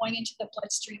are going into the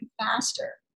bloodstream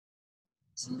faster.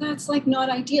 So that's like not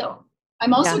ideal.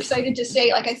 I'm also excited to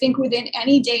say, like, I think within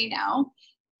any day now,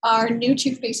 our new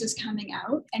toothpaste is coming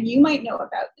out, and you might know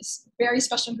about this very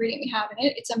special ingredient we have in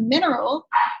it. It's a mineral,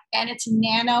 and it's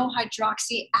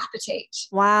nanohydroxyapatite.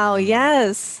 Wow,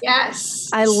 yes.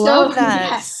 Yes. I love that.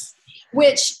 Yes.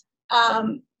 Which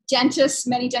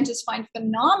many dentists find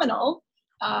phenomenal,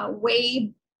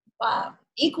 way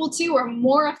equal to or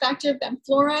more effective than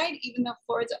fluoride, even though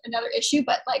fluoride's another issue.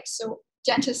 But like, so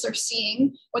dentists are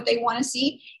seeing what they want to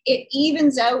see. It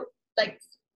evens out like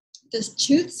this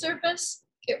tooth surface.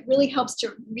 It really helps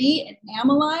to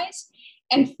re-enamelize.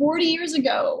 And 40 years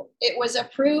ago, it was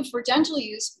approved for dental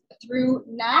use through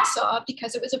NASA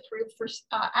because it was approved for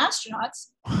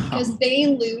astronauts because they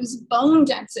lose bone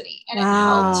density, and it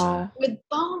helped with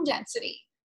bone density.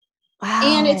 Wow.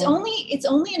 And it's only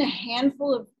in a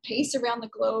handful of pastes around the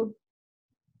globe.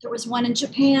 There was one in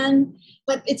Japan,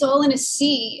 but it's all in a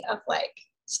sea of like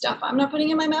stuff I'm not putting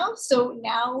in my mouth. So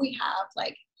now we have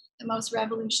like the most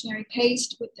revolutionary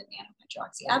paste with the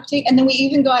nanohydroxyapatite. And then we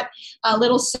even got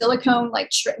little silicone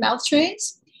like mouth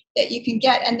trays that you can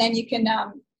get, and then you can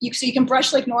so you can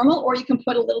brush like normal, or you can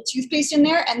put a little toothpaste in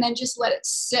there and then just let it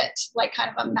sit like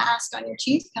kind of a mask on your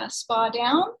teeth, kind of spa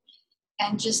down,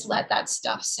 and just let that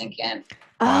stuff sink in.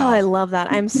 Oh, wow. I love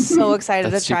that. I'm so excited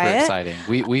to try it. That's super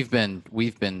exciting.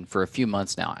 We've been for a few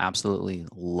months now absolutely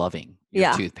loving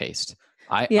your toothpaste.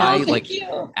 I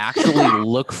actually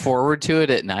look forward to it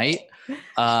at night. Which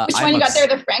one you got there?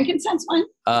 The frankincense one?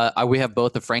 We have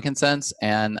both the frankincense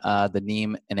and the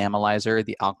neem enamelizer,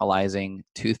 the alkalizing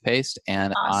toothpaste.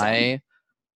 And awesome.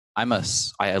 I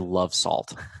love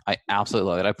salt. I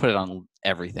absolutely love it. I put it on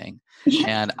everything.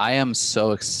 And I am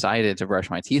so excited to brush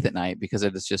my teeth at night because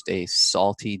it is just a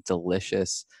salty,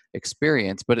 delicious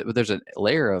experience. But there's a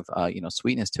layer of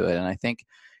sweetness to it. And I think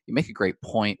you make a great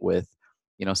point with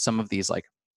some of these like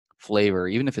flavor,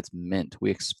 even if it's mint, we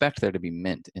expect there to be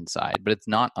mint inside, but it's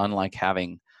not unlike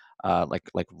having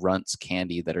like Runts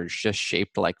candy that are just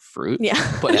shaped like fruit,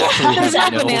 but actually has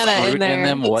no fruit in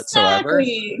them whatsoever.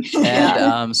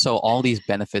 And so all these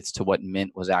benefits to what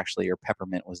mint was actually, or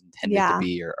peppermint was intended to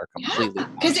be, are completely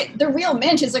because the real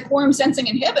mint is a quorum sensing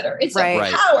inhibitor. It's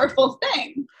a powerful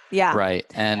thing. Yeah. Right.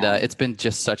 And it's been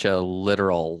just such a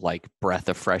literal like breath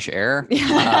of fresh air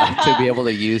to be able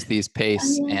to use these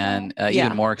pastes. And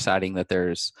even more exciting that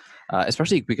there's,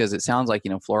 especially because it sounds like,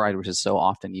 fluoride, which is so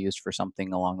often used for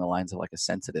something along the lines of like a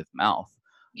sensitive mouth.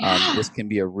 this can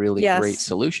be a really great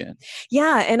solution.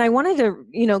 Yeah. And I wanted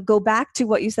to, go back to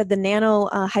what you said, the nano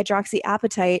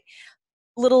hydroxyapatite.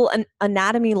 Little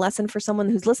anatomy lesson for someone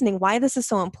who's listening. Why this is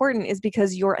so important is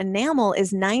because your enamel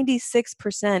is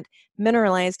 96%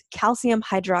 mineralized calcium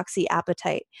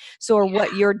hydroxyapatite. So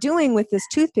what you're doing with this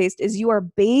toothpaste is you are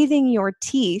bathing your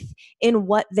teeth in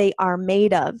what they are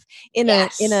made of,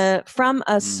 from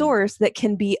a source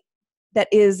that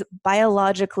is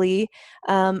biologically,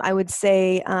 I would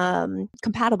say,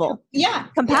 compatible.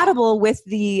 Compatible with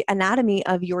the anatomy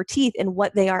of your teeth and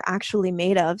what they are actually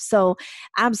made of. So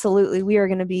absolutely, we are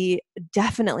going to be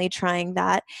definitely trying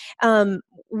that.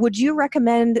 Would you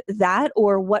recommend that,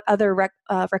 or what other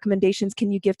recommendations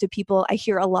can you give to people? I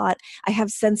hear a lot, I have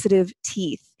sensitive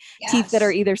teeth. Teeth that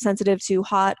are either sensitive to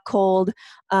hot, cold,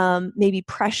 maybe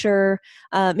pressure.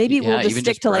 Maybe we'll just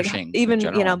stick to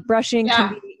brushing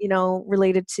can be,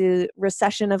 related to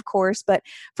recession, of course. But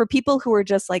for people who are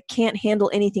just like can't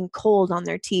handle anything cold on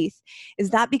their teeth,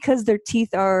 is that because their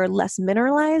teeth are less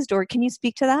mineralized, or can you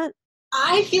speak to that?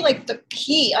 I feel like the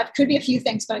key, it could be a few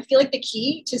things, but I feel like the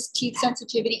key to teeth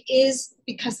sensitivity is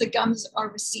because the gums are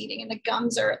receding and the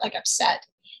gums are like upset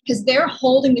because they're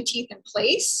holding the teeth in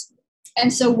place.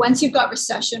 And so once you've got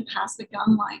recession past the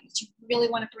gum lines, you really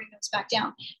want to bring those back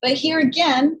down. But here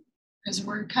again, because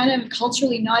we're kind of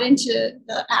culturally not into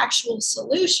the actual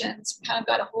solutions, we kind of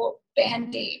got a whole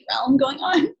Band-Aid realm going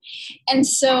on. And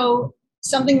so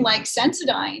something like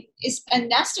Sensodyne is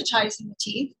anesthetizing the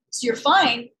teeth, so you're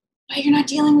fine, but you're not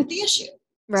dealing with the issue.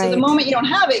 Right. So the moment you don't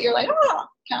have it, you're like,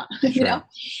 you know.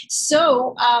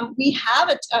 So we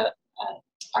have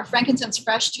our frankincense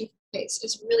fresh toothpaste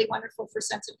is really wonderful for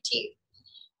sensitive teeth.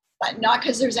 But not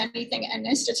because there's anything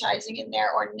anesthetizing in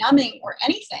there or numbing or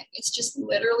anything. It's just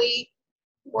literally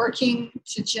working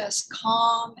to just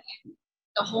calm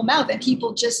the whole mouth. And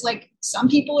people just like, some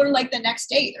people are like the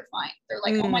next day, they're fine. They're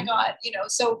like, oh my God,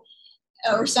 so,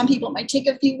 or some people might take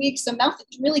a few weeks. The mouth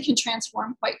really can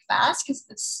transform quite fast because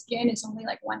the skin is only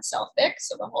like one cell thick.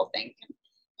 So the whole thing can,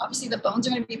 obviously the bones are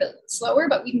going to be a bit slower,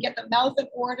 but we can get the mouth in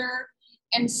order.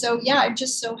 And so, I'm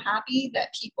just so happy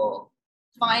that people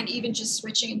find even just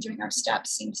switching and doing our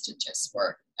steps seems to just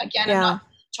work. Again, I'm not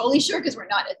totally sure because we're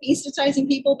not anesthetizing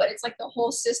people, but it's like the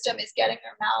whole system is getting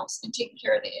their mouths and taking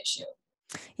care of the issue.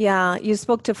 Yeah, you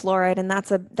spoke to fluoride, and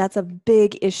that's a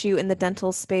big issue in the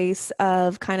dental space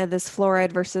of kind of this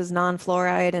fluoride versus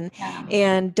non-fluoride,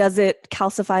 and does it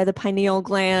calcify the pineal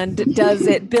gland? Does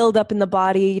it build up in the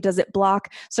body? Does it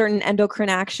block certain endocrine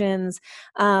actions?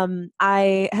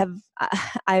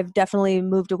 I've definitely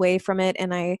moved away from it,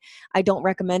 and I don't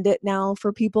recommend it now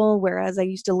for people, whereas I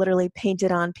used to literally paint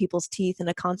it on people's teeth in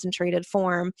a concentrated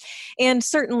form. And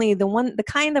certainly the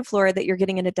kind of fluoride that you're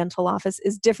getting in a dental office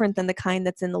is different than the kind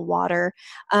that's in the water.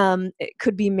 It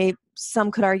could be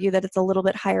some could argue that it's a little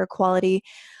bit higher quality,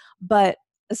 but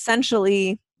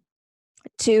essentially,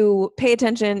 to pay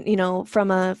attention, from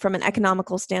an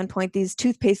economical standpoint, these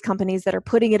toothpaste companies that are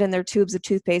putting it in their tubes of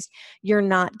toothpaste, you're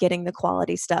not getting the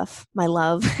quality stuff, my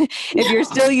love. If you're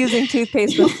still using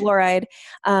toothpaste with fluoride,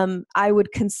 I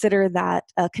would consider that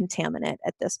a contaminant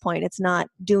at this point. It's not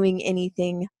doing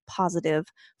anything positive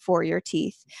for your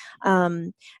teeth.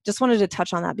 Just wanted to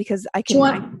touch on that because I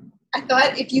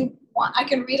thought if you want, I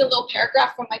can read a little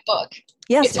paragraph from my book.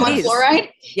 Yes, it's please. on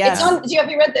fluoride. Yes. Have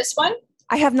you read this one?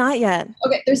 I have not yet.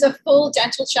 Okay, there's a full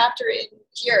dental chapter in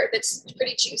here that's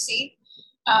pretty juicy,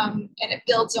 and it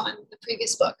builds on the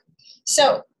previous book.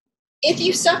 So, if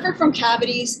you suffer from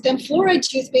cavities, then fluoride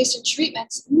toothpaste and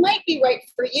treatments might be right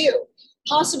for you.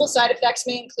 Possible side effects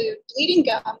may include bleeding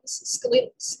gums,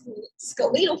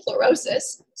 skeletal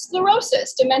fluorosis,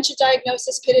 sclerosis, dementia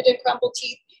diagnosis, pitted and crumpled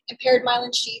teeth, impaired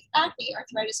myelin sheath, acne,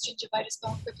 arthritis, gingivitis,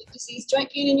 bone crippling disease,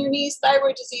 joint pain in your knees,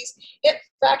 thyroid disease, hip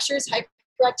fractures,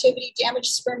 hyperactivity, damaged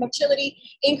sperm motility,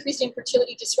 increased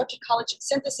infertility, disrupted collagen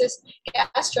synthesis,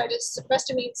 gastritis,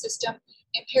 suppressed immune system,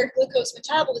 impaired glucose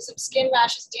metabolism, skin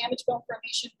rashes, damaged bone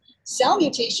formation, cell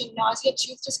mutation, nausea,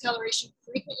 tooth discoloration,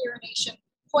 frequent urination,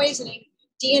 poisoning,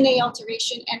 DNA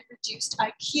alteration, and reduced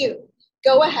IQ.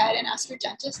 Go ahead and ask your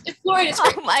dentist if fluoride is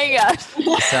great. Oh my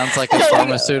gosh. Sounds like a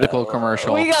pharmaceutical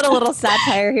commercial. We got a little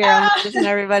satire here on this,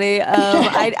 everybody.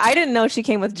 I didn't know she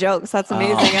came with jokes. That's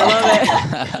amazing. I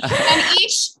love it. And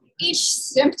each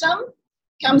symptom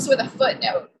comes with a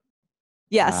footnote.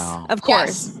 Yes, of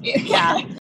course. Yes. Yeah.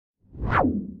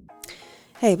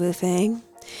 Hey, Boo Fang.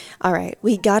 All right,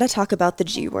 we got to talk about the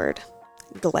G word,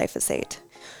 glyphosate,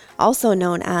 also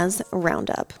known as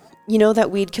Roundup. You know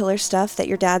that weed killer stuff that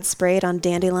your dad sprayed on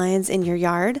dandelions in your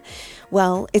yard?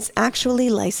 Well, it's actually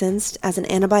licensed as an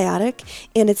antibiotic,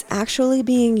 and it's actually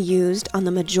being used on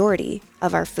the majority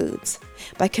of our foods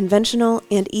by conventional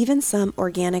and even some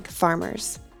organic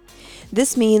farmers.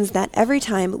 This means that every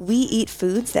time we eat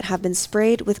foods that have been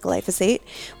sprayed with glyphosate,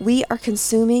 we are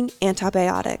consuming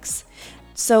antibiotics.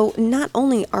 So not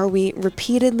only are we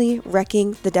repeatedly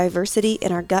wrecking the diversity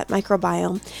in our gut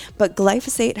microbiome, but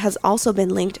glyphosate has also been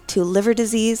linked to liver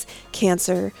disease,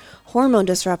 cancer, hormone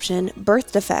disruption,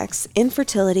 birth defects,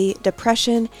 infertility,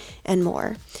 depression, and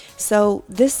more. So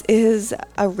this is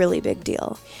a really big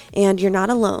deal. And you're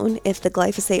not alone if the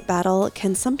glyphosate battle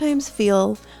can sometimes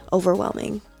feel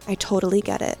overwhelming. I totally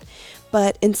get it.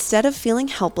 But instead of feeling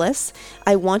helpless,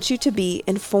 I want you to be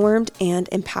informed and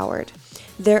empowered.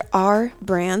 There are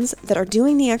brands that are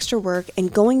doing the extra work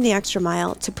and going the extra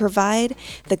mile to provide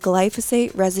the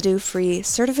glyphosate residue-free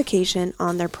certification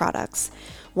on their products.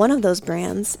 One of those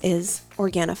brands is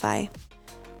Organifi.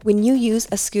 When you use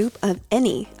a scoop of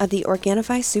any of the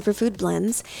Organifi superfood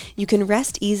blends, you can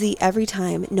rest easy every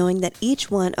time knowing that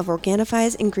each one of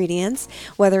Organifi's ingredients,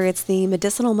 whether it's the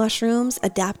medicinal mushrooms,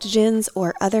 adaptogens,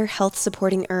 or other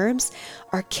health-supporting herbs,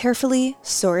 are carefully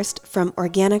sourced from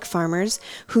organic farmers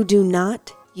who do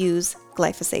not use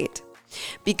glyphosate.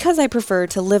 Because I prefer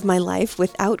to live my life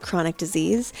without chronic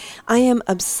disease, I am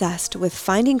obsessed with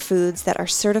finding foods that are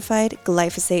certified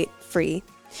glyphosate-free.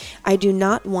 I do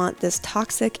not want this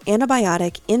toxic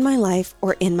antibiotic in my life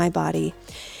or in my body.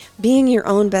 Being your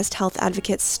own best health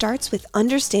advocate starts with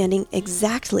understanding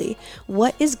exactly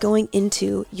what is going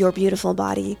into your beautiful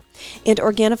body. And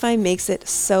Organifi makes it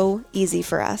so easy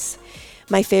for us.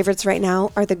 My favorites right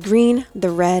now are the green, the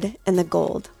red, and the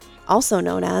gold, also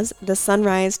known as the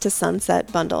Sunrise to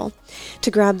Sunset Bundle.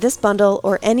 To grab this bundle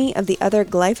or any of the other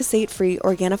glyphosate-free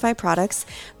Organifi products,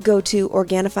 go to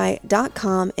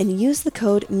Organifi.com and use the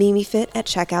code MIMIFIT at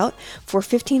checkout for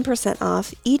 15%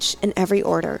 off each and every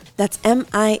order. That's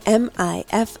MIMIFIT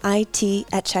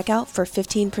at checkout for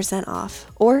 15% off.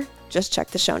 Or just check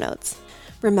the show notes.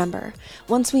 Remember,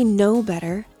 once we know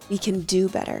better, we can do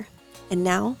better. And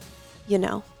now, you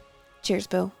know. Cheers,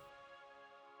 boo.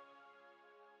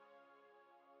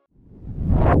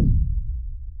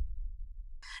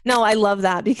 No, I love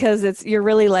that because you're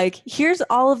really like, here's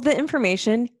all of the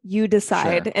information, you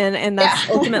decide. Sure. And that's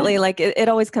ultimately like, it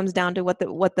always comes down to what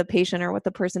the patient or what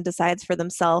the person decides for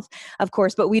themselves, of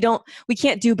course, but we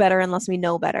can't do better unless we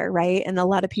know better. Right. And a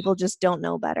lot of people just don't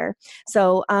know better.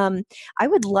 So, I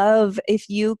would love if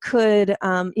you could,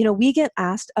 we get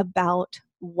asked about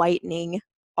whitening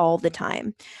all the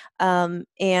time.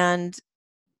 And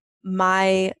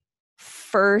my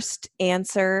first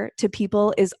answer to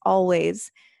people is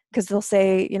always, because they'll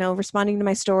say, responding to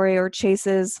my story or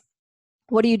Chase's,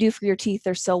 what do you do for your teeth?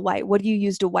 They're so white. What do you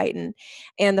use to whiten?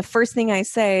 And the first thing I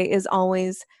say is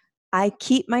always, I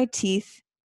keep my teeth.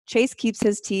 Chase keeps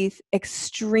his teeth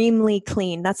extremely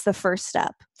clean. That's the first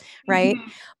step, right?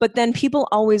 Mhm. But then people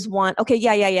always want, okay,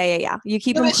 yeah. You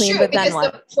keep them clean, but then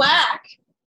what? The plaque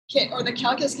or the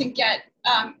calculus can get,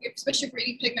 especially if we're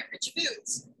eating pigment-rich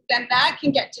foods, then that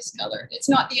can get discolored. It's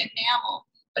not the enamel,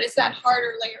 but it's that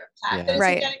harder layer of plaque that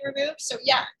isn't getting removed. So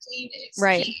yeah, clean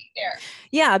is key there.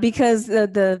 Yeah, because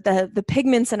the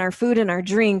pigments in our food and our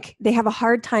drink, they have a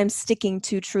hard time sticking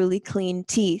to truly clean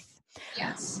teeth.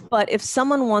 Yes. But if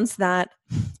someone wants that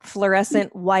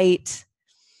fluorescent white,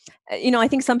 I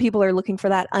think some people are looking for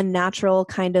that unnatural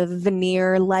kind of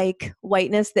veneer-like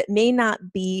whiteness that may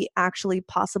not be actually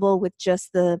possible with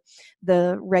just the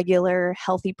regular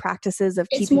healthy practices of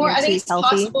keeping your teeth healthy. I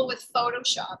think it's possible with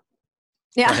Photoshop.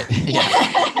 Yeah.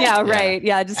 Right. Yeah, right.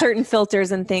 Yeah, just certain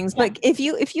filters and things. Yeah. But if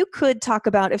you could talk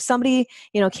about, if somebody,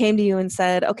 came to you and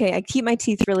said, okay, I keep my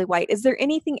teeth really white, is there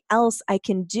anything else I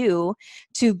can do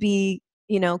to be,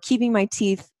 keeping my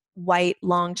teeth white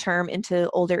long-term into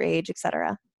older age, et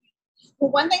cetera?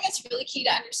 Well, one thing that's really key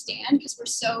to understand, because we're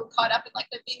so caught up in like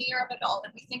the veneer of it all,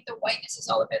 and we think the whiteness is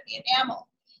all about the enamel,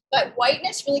 but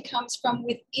whiteness really comes from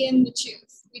within the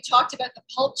tooth. We talked about the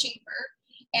pulp chamber,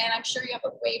 and I'm sure you have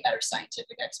a way better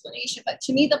scientific explanation, but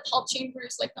to me, the pulp chamber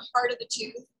is like the heart of the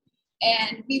tooth,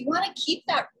 and we want to keep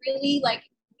that really like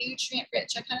nutrient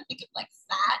rich. I kind of think of like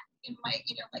fat in my,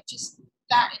 like just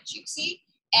fat and juicy,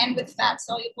 and with fat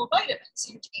soluble vitamins,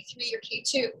 your D3 or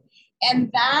K2.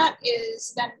 And that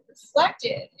is then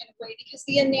reflected in a way because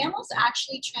the enamel is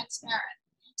actually transparent.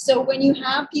 So when you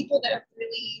have people that are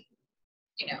really,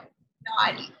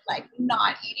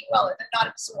 not eating well, or they're not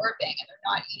absorbing, and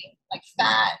they're not eating like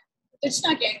fat, they're just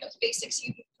not getting those basics.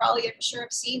 You probably, I'm sure,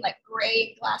 have seen like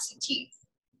gray, glassy teeth.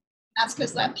 That's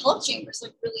because that pulp chamber is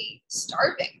like really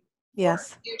starving.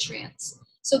 Yes. nutrients.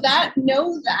 So that,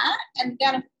 know that. And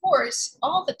then of course,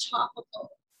 all the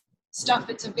topical stuff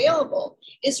that's available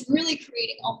is really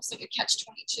creating almost like a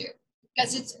catch-22,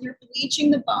 because you're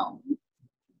bleaching the bone,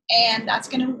 and that's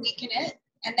going to weaken it,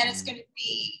 and then it's going to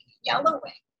be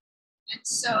yellowing. And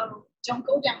so don't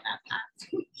go down that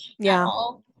path at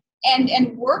all.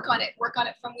 And work on it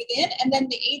from within. And then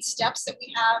the 8 steps that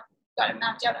we have got it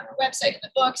mapped out on our website and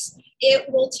the books, it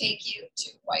will take you to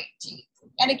white teeth.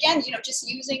 And again, just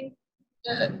using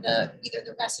the either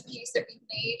the recipes that we've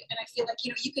made, and I feel like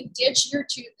you can ditch your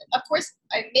tooth. Of course,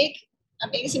 I make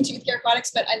amazing tooth care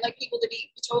products, but I like people to be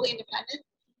totally independent.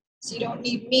 So you don't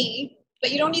need me,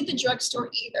 but you don't need the drugstore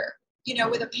either.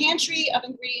 With a pantry of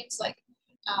ingredients like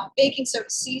baking soda,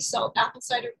 sea salt, apple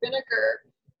cider vinegar,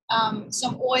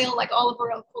 some oil like olive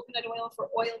oil, coconut oil for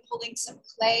oil pulling, some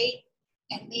clay,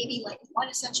 and maybe like one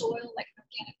essential oil like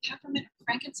organic peppermint or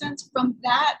frankincense. From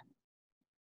that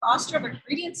roster of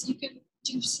ingredients, you can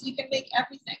make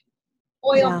everything.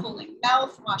 Oil pulling,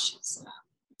 mouthwashes,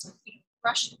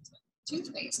 brushes,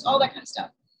 toothpaste, all that kind of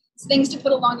stuff. It's things to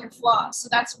put along your floss. So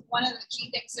that's one of the key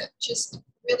things that just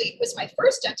really was my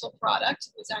first dental product,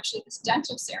 was actually this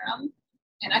dental serum.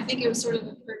 And I think it was sort of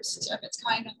the first of its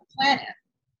kind on the planet.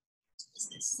 It's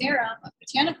this serum of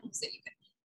botanicals that you can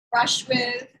brush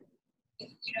with,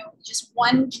 just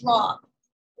one drop,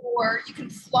 or you can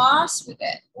floss with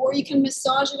it, or you can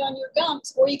massage it on your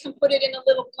gums, or you can put it in a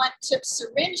little blunt tip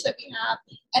syringe that we have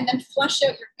and then flush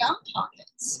out your gum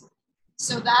pockets.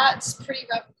 So that's pretty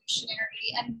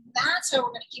revolutionary. And that's how we're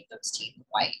going to keep those teeth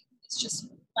white. It's just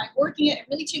by working it and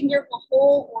really taking care of the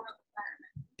whole oral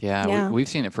environment. Yeah. We've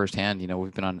seen it firsthand.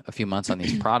 We've been on a few months on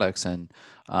these products, and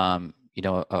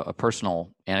a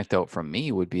personal anecdote from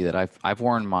me would be that I've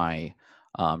worn my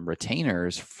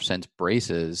retainers since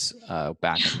braces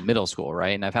back in middle school,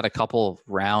 right? And I've had a couple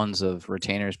rounds of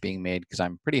retainers being made because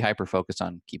I'm pretty hyper focused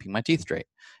on keeping my teeth straight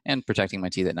and protecting my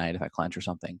teeth at night if I clench or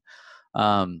something.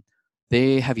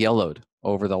 They have yellowed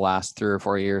over the last 3 or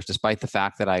 4 years, despite the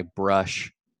fact that I brush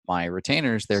my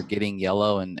retainers. They're getting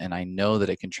yellow, and I know that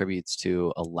it contributes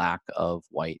to a lack of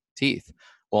white teeth.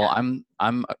 Well,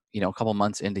 I'm a couple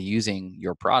months into using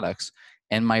your products,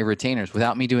 and my retainers,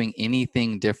 without me doing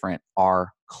anything different,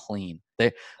 are clean.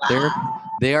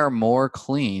 They are more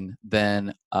clean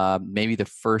than maybe the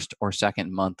first or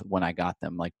second month when I got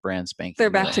them, like brand spanking.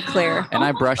 They're back to clear. And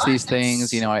I brush these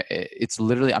things, it's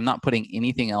literally, I'm not putting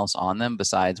anything else on them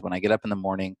besides when I get up in the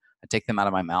morning, I take them out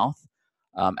of my mouth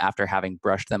after having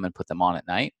brushed them and put them on at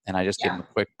night, and I just give them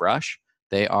a quick brush.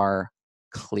 They are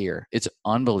clear. It's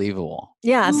unbelievable.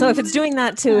 Yeah. So if it's doing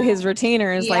that to his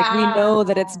retainers, like we know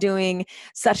that it's doing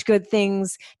such good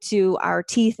things to our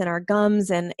teeth and our gums.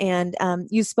 And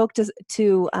you spoke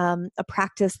to a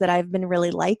practice that I've been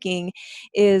really liking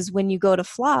is when you go to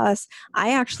floss,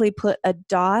 I actually put a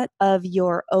dot of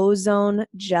your ozone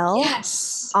gel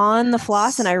on the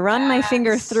floss, and I run my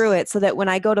finger through it so that when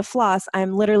I go to floss,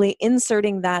 I'm literally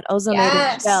inserting that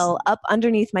ozonated gel up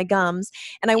underneath my gums.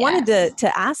 And I wanted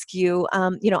to ask you,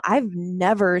 I've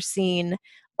never seen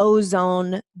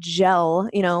ozone gel.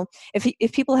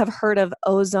 If people have heard of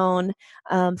ozone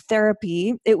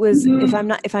therapy, it was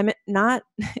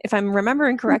if I'm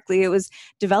remembering correctly, it was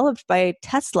developed by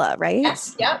Tesla, right?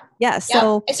 Yes. Yep. Yeah.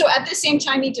 So at the same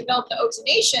time he developed the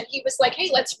ozonation, he was like, hey,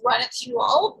 let's run it through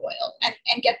olive oil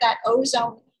and get that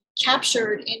ozone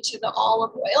captured into the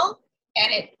olive oil,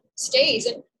 and it stays.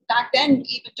 And back then,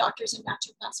 even doctors and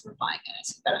naturopaths were buying it.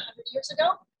 It's about 100 years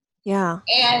ago. Yeah.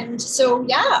 And so,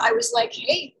 I was like,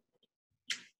 hey,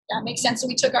 that makes sense. So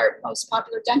we took our most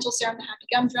popular dental serum, the Happy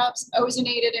Gumdrops,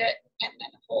 ozonated it, and then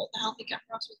the Healthy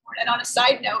Gumdrops was born. And on a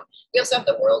side note, we also have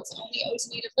the world's only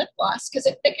ozonated lip gloss because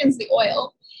it thickens the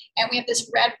oil. And we have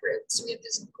this red root. So we have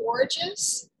this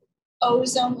gorgeous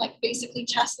ozone, like basically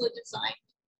Tesla designed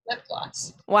lip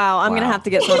gloss. Wow, I'm going to have to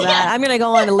get some of that. I'm going to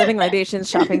go on a Living Libations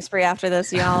shopping spree after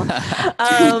this, y'all.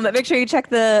 Make sure you check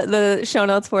the show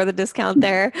notes for the discount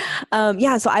there.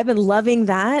 So I've been loving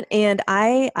that. And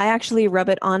I actually rub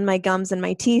it on my gums and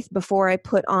my teeth before I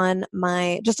put on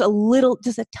just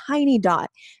a tiny dot.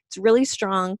 It's really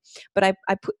strong, but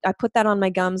I put that on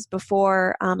my gums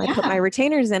before I put my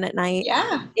retainers in at night.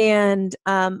 Yeah. And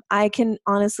I can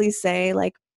honestly say,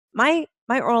 like, my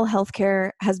oral health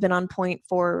care has been on point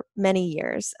for many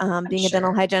years. Being a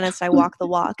dental hygienist, I walk the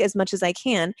walk as much as I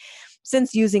can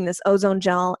since using this ozone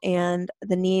gel and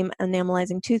the neem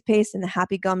enamelizing toothpaste and the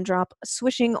Happy Gumdrop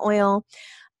swishing oil.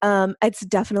 It's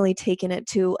definitely taken it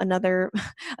to another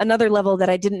level that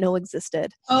I didn't know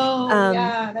existed.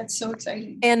 That's so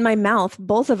exciting. And my mouth,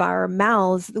 both of our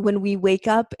mouths, when we wake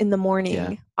up in the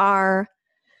morning, are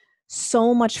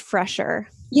so much fresher.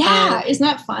 Yeah, isn't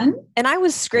that fun? And I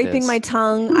was scraping my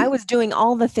tongue. I was doing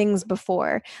all the things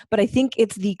before, but I think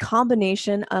it's the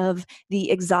combination of the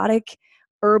exotic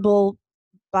herbal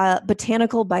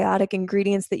botanical biotic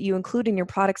ingredients that you include in your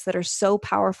products that are so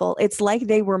powerful. It's like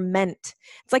they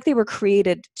were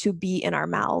created to be in our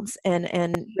mouths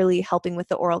and really helping with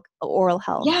the oral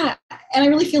health. Yeah, and I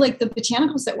really feel like the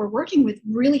botanicals that we're working with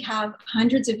really have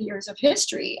hundreds of years of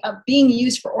history of being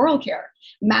used for oral care.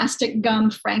 Mastic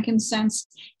gum, frankincense,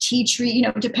 tea tree,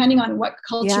 depending on what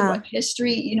culture, what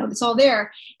history, it's all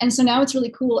there. And so now it's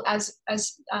really cool as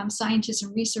scientists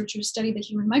and researchers study the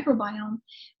human microbiome.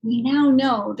 We now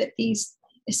know that these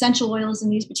essential oils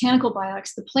and these botanical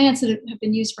biotics, the plants that have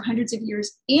been used for hundreds of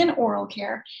years in oral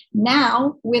care,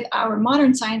 now with our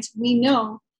modern science, we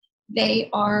know they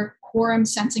are quorum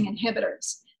sensing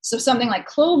inhibitors. So something like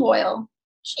clove oil,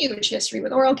 huge history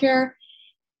with oral care,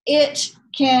 it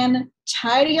can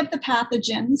tidy up the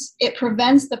pathogens. It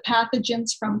prevents the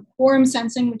pathogens from quorum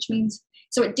sensing, which means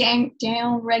so it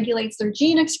down regulates their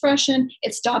gene expression.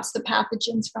 It stops the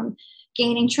pathogens from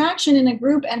gaining traction in a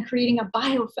group and creating a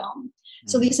biofilm.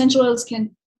 So the essential oils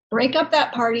can break up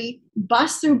that party,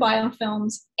 bust through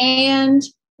biofilms, and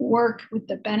work with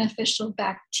the beneficial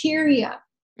bacteria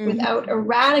without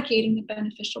eradicating the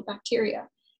beneficial bacteria,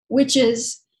 which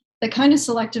is the kind of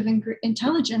selective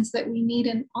intelligence that we need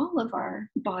in all of our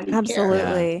body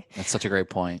Absolutely. Yeah, that's such a great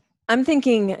point. I'm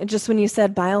thinking, just when you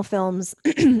said biofilms,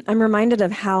 I'm reminded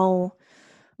of how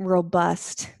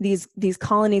robust these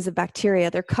colonies of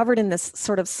bacteria. They're covered in this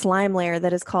sort of slime layer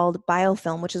that is called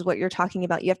biofilm, which is what you're talking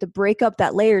about. You have to break up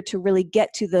that layer to really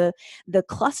get to the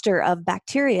cluster of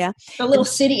bacteria, the little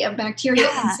city of bacteria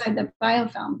inside the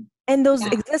biofilm. And those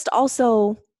exist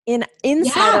also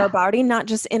inside our body, not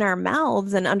just in our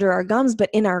mouths and under our gums, but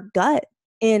in our gut,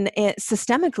 in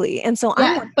systemically. And so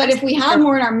but if we have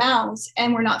more in our mouths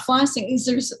and we're not flossing,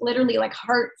 there's literally like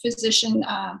heart physician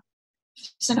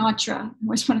Sinatra, I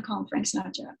always want to call him Frank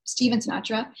Sinatra, Steven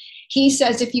Sinatra. He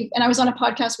says and I was on a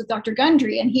podcast with Dr.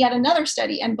 Gundry, and he had another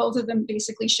study, and both of them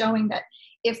basically showing that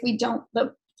if we don't,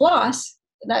 the floss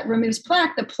that removes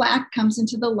plaque, the plaque comes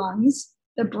into the lungs,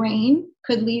 the brain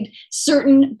could lead,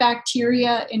 certain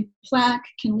bacteria in plaque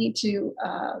can lead to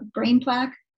brain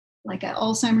plaque, like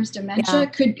Alzheimer's dementia,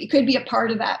 could be a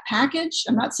part of that package.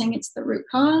 I'm not saying it's the root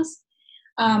cause.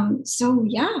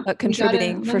 But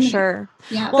contributing for sure.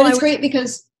 Yeah, well, but it's great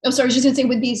because I was just gonna say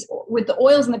with the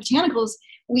oils and the botanicals,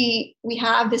 we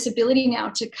have this ability now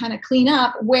to kind of clean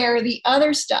up where the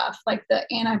other stuff like the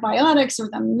antibiotics or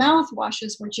the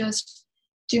mouthwashes were just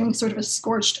doing sort of a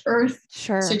scorched earth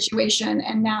situation,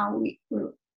 and now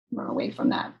we're away from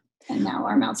that, and now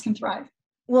our mouths can thrive.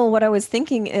 Well, what I was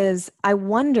thinking is, I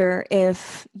wonder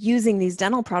if using these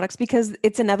dental products, because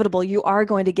it's inevitable, you are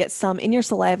going to get some in your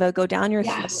saliva, go down your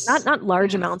throat, not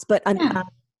large amounts, but and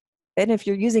if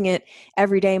you're using it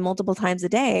every day, multiple times a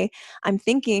day, I'm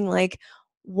thinking like,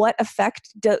 what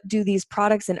effect do these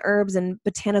products and herbs and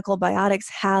botanical biotics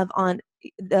have on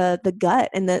the gut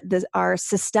and our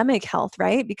systemic health,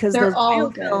 right? Because those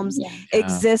biofilms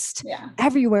exist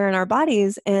everywhere in our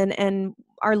bodies, and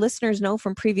our listeners know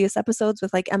from previous episodes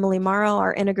with like Emily Morrow,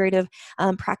 our integrative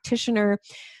practitioner,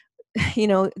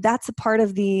 that's a part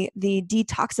of the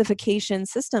detoxification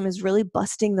system, is really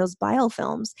busting those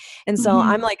biofilms. And so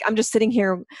I'm just sitting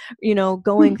here,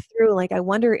 going through, like, I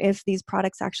wonder if these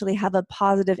products actually have a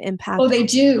positive impact. Oh, they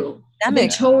do. They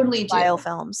totally do.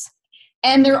 Biofilms.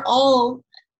 And they're all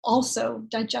also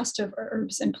digestive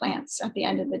herbs and plants at the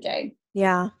end of the day.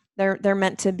 Yeah. They're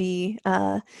meant to be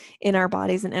in our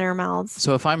bodies and in our mouths.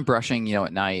 So if I'm brushing,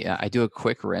 at night, I do a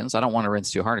quick rinse. I don't want to rinse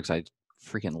too hard because I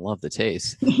freaking love the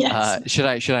taste. Yes. Should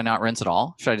I not rinse at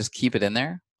all? Should I just keep it in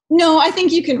there? No, I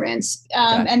think you can rinse,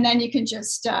 and then you can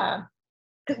just.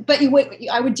 But what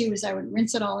I would do is I would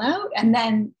rinse it all out and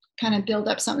then kind of build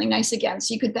up something nice again.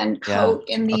 So you could then coat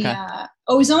in the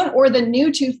ozone or the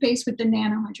new toothpaste with the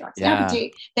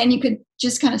nanohydroxyapatite. Then you could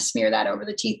just kind of smear that over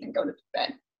the teeth and go to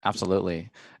bed. Absolutely.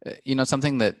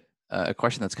 Something that a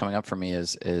question that's coming up for me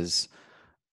is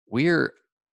we're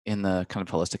in the kind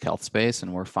of holistic health space,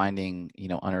 and we're finding,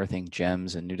 unearthing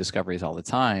gems and new discoveries all the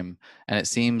time. And it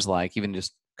seems like, even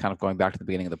just kind of going back to the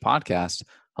beginning of the podcast,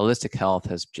 holistic health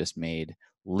has just made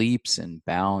leaps and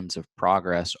bounds of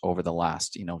progress over the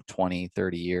last, 20,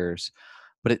 30 years.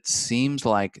 But it seems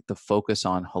like the focus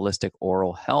on holistic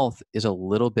oral health is a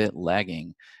little bit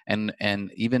lagging. And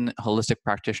even holistic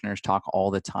practitioners talk all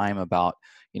the time about,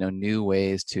 new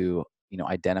ways to,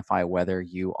 identify whether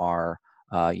you are,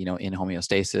 in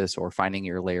homeostasis or finding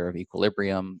your layer of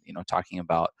equilibrium, talking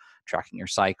about tracking your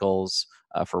cycles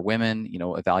for women,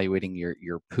 evaluating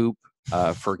your poop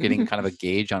for getting kind of a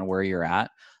gauge on where you're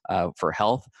at for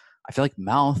health. I feel like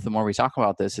mouth, the more we talk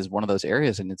about this, is one of those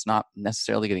areas, and it's not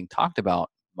necessarily getting talked about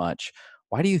much.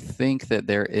 Why do you think that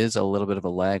there is a little bit of a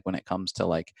lag when it comes to,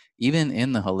 like, even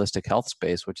in the holistic health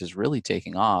space, which is really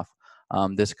taking off,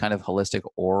 this kind of holistic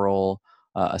oral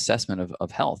assessment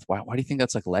of health? Why do you think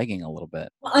that's like lagging a little bit?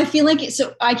 Well, I feel like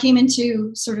so I came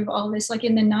into sort of all this like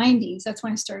in the 90s. That's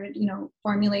when I started,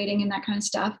 formulating and that kind of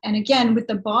stuff. And again, with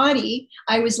the body,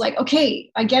 I was like,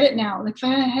 okay, I get it now. Like if I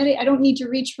had a headache, I don't need to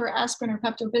reach for aspirin or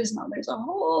Pepto-Bismol. There's a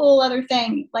whole other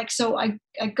thing. Like, so I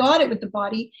got it with the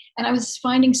body, and I was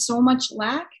finding so much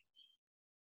lack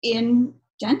in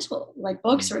dental, like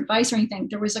books or advice or anything.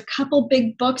 There was a couple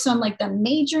big books on like the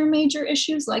major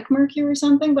issues like mercury or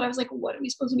something, but I was like, what are we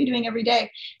supposed to be doing every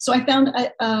day? So I found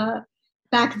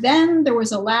back then there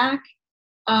was a lack.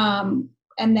 And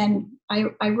then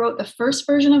I wrote the first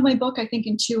version of my book, I think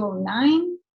in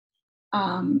 2009.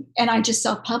 And I just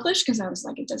self-published because I was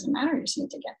like, it doesn't matter. I just need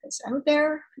to get this out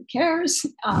there. Who cares?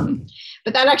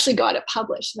 But that actually got it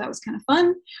published. So that was kind of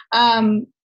fun.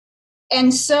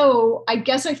 And so I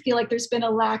guess I feel like there's been a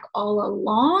lack all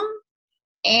along.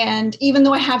 And even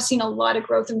though I have seen a lot of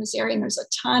growth in this area, and there's a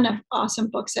ton of awesome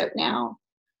books out now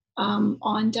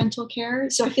on dental care.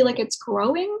 So I feel like it's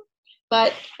growing,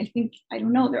 but I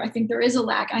don't know, I think there is a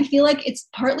lack. I feel like it's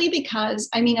partly because,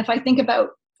 if I think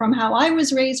about from how I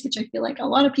was raised, which I feel like a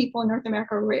lot of people in North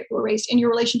America were raised in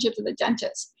your relationship to the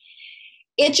dentist,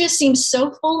 it just seems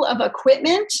so full of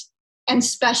equipment and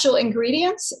special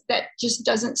ingredients that just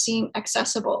doesn't seem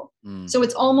accessible. So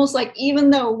it's almost like, even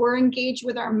though we're engaged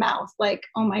with our mouth, like,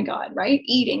 oh my God, right?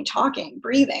 Eating, talking,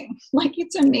 breathing, like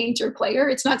it's a major player.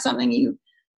 It's not something you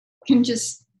can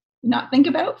just not think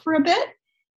about for a bit.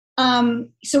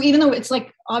 So even though it's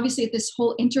like, obviously at this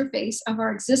whole interface of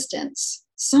our existence,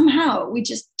 somehow we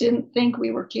just didn't think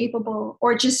we were capable,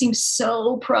 or it just seems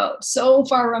so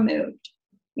far removed.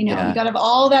 We got to have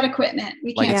all that equipment.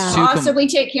 We can't possibly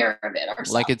take care of it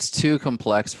ourselves. Like it's too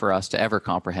complex for us to ever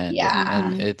comprehend. Yeah.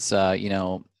 And it's,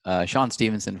 Sean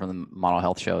Stevenson from the Model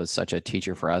Health Show is such a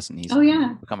teacher for us, and he's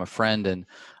become a friend. And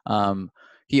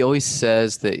he always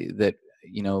says that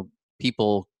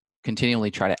people continually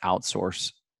try to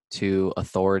outsource to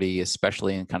authority,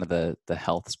 especially in kind of the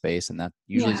health space. And that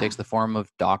usually takes the form of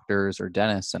doctors or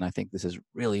dentists. And I think this is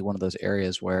really one of those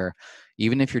areas where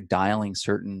even if you're dialing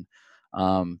certain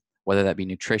whether that be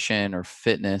nutrition or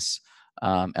fitness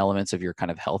elements of your kind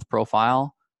of health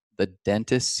profile, the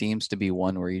dentist seems to be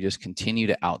one where you just continue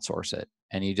to outsource it,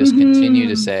 and you just continue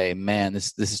to say, man,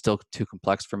 this is still too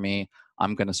complex for me.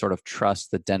 I'm going to sort of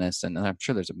trust the dentist. And I'm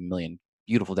sure there's a million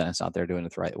beautiful dentists out there doing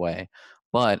it the right way,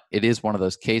 but it is one of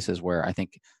those cases where I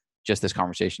think just this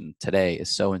conversation today is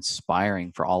so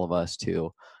inspiring for all of us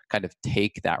to kind of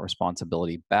take that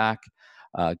responsibility back,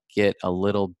 get a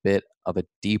little bit of a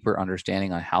deeper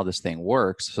understanding on how this thing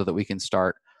works, so that we can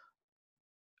start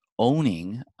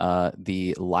owning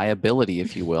the liability,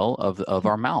 if you will, of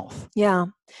our mouth. Yeah.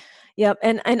 Yep.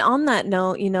 And on that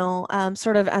note,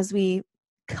 sort of as we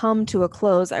come to a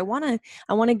close, I want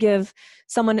to give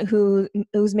someone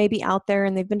who's maybe out there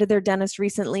and they've been to their dentist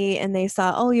recently and they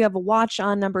saw, oh, you have a watch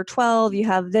on number 12, you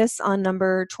have this on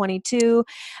number 22,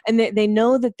 and they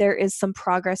know that there is some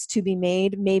progress to be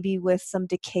made, maybe with some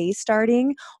decay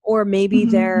starting, or maybe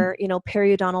their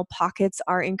periodontal pockets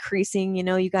are increasing.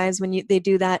 You guys, when they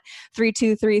do that 3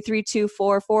 2 3 3 2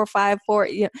 4 4 5 4,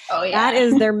 that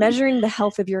is, they're measuring the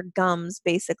health of your gums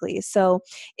basically. So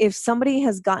if somebody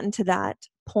has gotten to that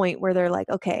point where they're like,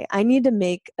 okay, I need to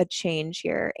make a change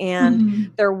here,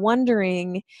 and they're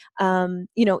wondering,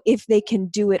 if they can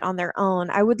do it on their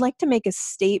own, I would like to make a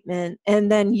statement,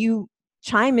 and then you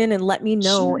chime in and let me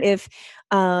know if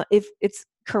it's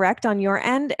correct on your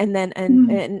end, and then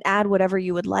and add whatever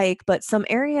you would like, but some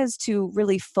areas to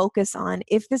really focus on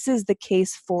if this is the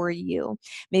case for you.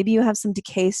 Maybe you have some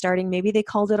decay starting, maybe they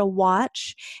called it a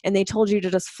watch and they told you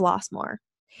to just floss more.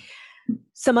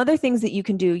 Some other things that you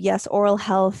can do, yes, oral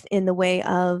health in the way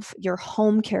of your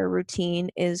home care routine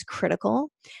is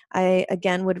critical. I,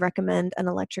 again, would recommend an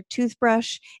electric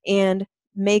toothbrush and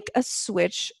make a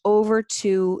switch over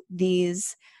to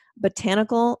these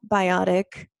botanical,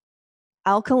 biotic,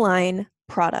 alkaline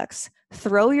products.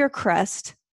 Throw your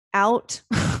Crest out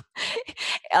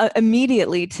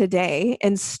immediately today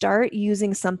and start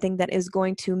using something that is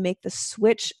going to make the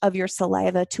switch of your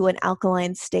saliva to an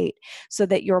alkaline state, so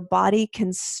that your body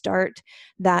can start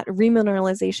that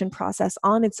remineralization process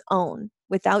on its own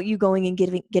without you going and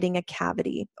getting a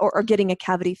cavity or getting a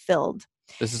cavity filled.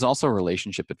 This is also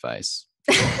relationship advice.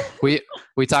 We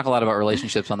talk a lot about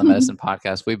relationships on the Medicine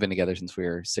Podcast. We've been together since we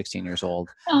were 16 years old.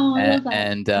 Oh, I love that.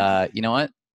 And you know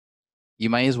what? you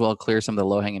might as well clear some of the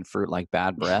low-hanging fruit like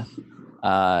bad breath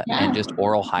and just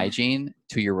oral hygiene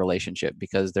to your relationship,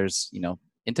 because there's,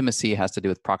 intimacy has to do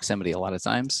with proximity a lot of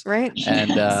times. Right. And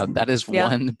that is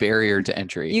one barrier to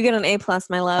entry. You get an A+,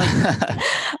 my love.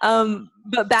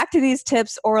 But back to these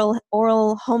tips,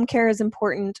 oral home care is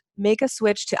important. Make a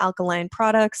switch to alkaline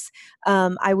products.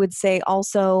 I would say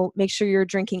also make sure you're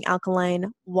drinking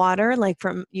alkaline water, like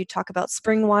you talk about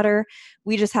spring water.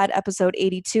 We just had episode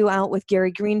 82 out with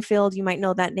Gary Greenfield. You might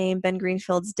know that name, Ben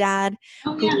Greenfield's dad.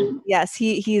 Oh, yeah. Yes,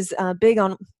 he's big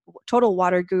on total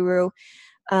water guru.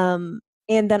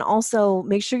 And then also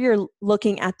make sure you're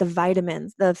looking at the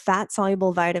vitamins, the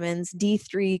fat-soluble vitamins,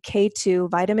 D3,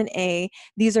 K2, vitamin A.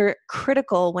 These are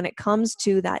critical when it comes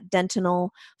to that dentinal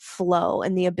flow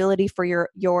and the ability for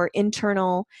your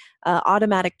internal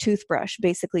automatic toothbrush,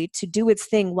 basically, to do its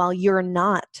thing while you're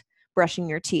not brushing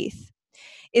your teeth.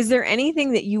 Is there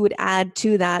anything that you would add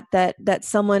to that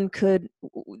someone could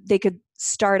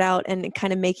start out and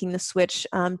kind of making the switch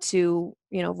to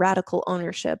radical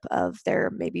ownership of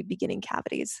their maybe beginning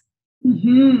cavities?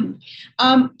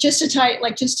 Mm-hmm. Just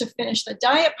to finish the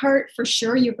diet part, for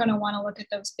sure, you're going to want to look at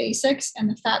those basics, and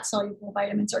the fat soluble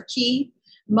vitamins are key.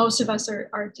 Most of us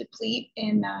are deficient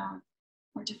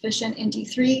in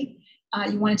D3.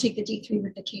 You want to take the D3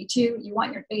 with the K2. You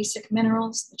want your basic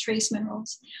minerals, the trace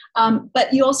minerals.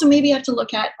 But you also maybe have to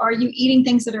look at, are you eating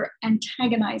things that are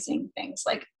antagonizing things,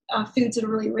 like foods that are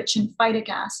really rich in phytic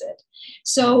acid?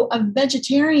 So a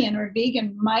vegetarian or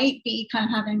vegan might be kind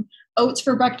of having oats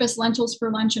for breakfast, lentils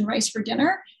for lunch, and rice for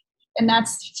dinner. And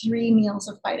that's 3 meals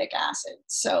of phytic acid.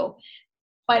 So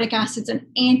phytic acid's an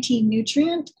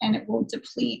anti-nutrient, and it will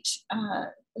deplete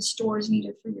the stores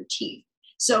needed for your teeth.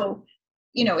 So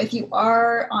if you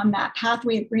are on that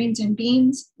pathway of greens and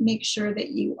beans, make sure that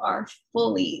you are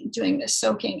fully doing the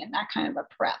soaking and that kind of a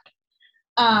prep.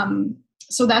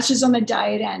 So that's just on the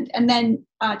diet end. And then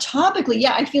topically,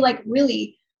 I feel like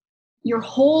really your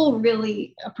whole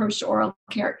really approach to oral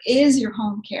care is your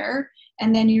home care.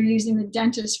 And then you're using the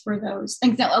dentist for those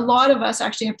things. Now, a lot of us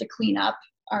actually have to clean up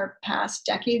our past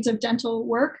decades of dental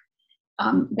work.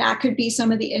 That could be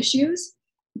some of the issues.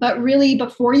 But really,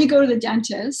 before you go to the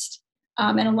dentist,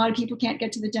 and a lot of people can't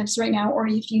get to the dentist right now, or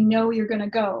if you're going to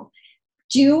go,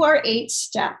 do our 8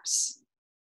 steps.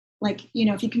 Like,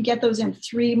 if you can get those in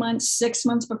 3 months, 6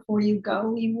 months before you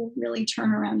go, you will really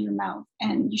turn around your mouth,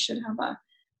 and you should have a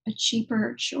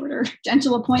cheaper, shorter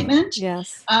dental appointment.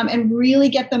 Yes. And really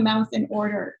get the mouth in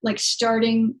order, like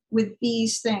starting with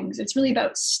these things. It's really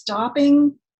about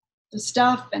stopping the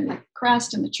stuff and the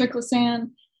crust and the triclosan,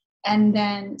 and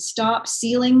then stop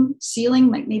sealing,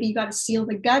 like maybe you got to seal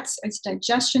the guts. Is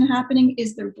digestion happening?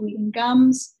 Is there bleeding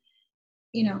gums?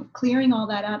 Clearing all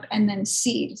that up, and then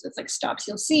seed. So it's like stop,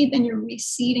 seal, seed. Then you're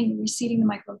reseeding the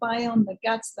microbiome, the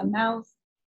guts, the mouth.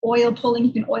 Oil pulling,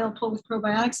 you can oil pull with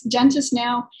probiotics. Dentists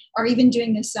now are even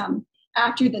doing this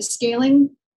after the scaling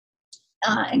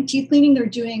and teeth cleaning. They're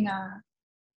doing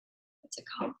what's it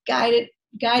called?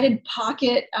 Guided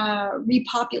pocket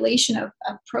repopulation of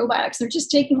probiotics. They're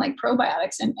just taking like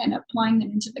probiotics and applying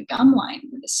them into the gum line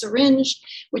with a syringe,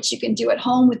 which you can do at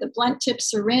home with a blunt tip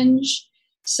syringe.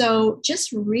 So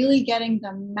just really getting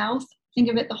the mouth, think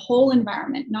of it, the whole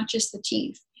environment, not just the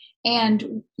teeth.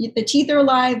 And the teeth are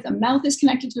alive, the mouth is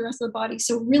connected to the rest of the body.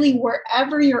 So really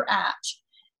wherever you're at,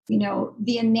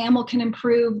 the enamel can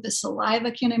improve, the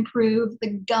saliva can improve, the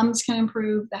gums can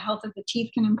improve, the health of the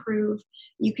teeth can improve.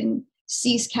 You can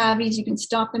cease cavities, you can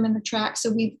stop them in the tracks.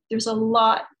 So there's a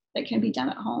lot that can be done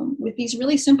at home with these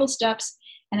really simple steps.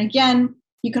 And again,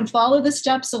 you can follow the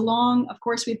steps along. Of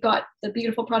course, we've got the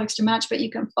beautiful products to match, but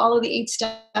you can follow the 8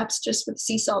 steps just with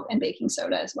sea salt and baking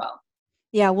soda as well.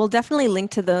 Yeah, we'll definitely link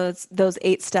to those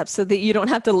 8 steps so that you don't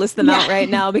have to list them out right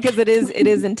now, because it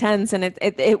is intense and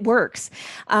it works.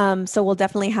 So we'll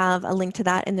definitely have a link to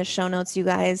that in the show notes, you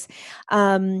guys.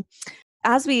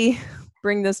 As we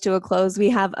bring this to a close,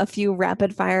 we have a few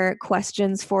rapid fire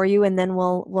questions for you, and then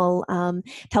we'll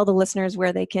tell the listeners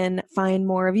where they can find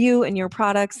more of you and your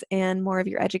products and more of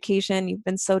your education. You've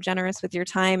been so generous with your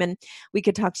time, and we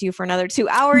could talk to you for another 2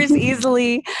 hours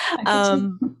easily.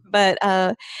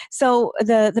 So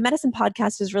the Medicine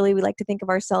Podcast is really, we like to think of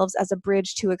ourselves as a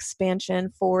bridge to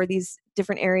expansion for these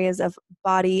different areas of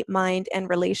body, mind, and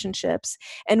relationships.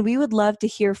 And we would love to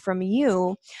hear from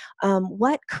you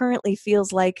what currently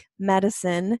feels like medicine.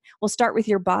 We'll start with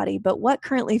your body, but what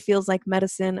currently feels like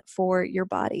medicine for your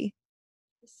body?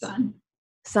 Sun.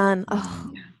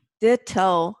 Oh,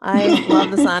 ditto. I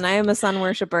love the sun. I am a sun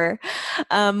worshiper.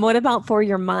 What about for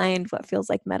your mind? What feels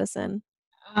like medicine?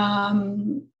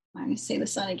 I'm going to say the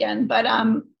sun again, but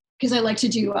because I like to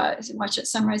do watch at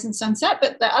sunrise and sunset.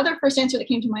 But the other first answer that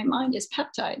came to my mind is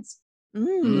peptides.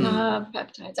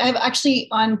 Peptides. I have actually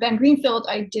on Ben Greenfield,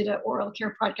 I did an oral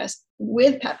care podcast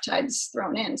with peptides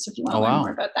thrown in. So if you want to learn more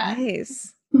about that.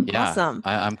 Nice. Yeah, Awesome.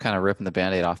 I'm kind of ripping the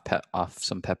Band-Aid off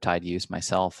some peptide use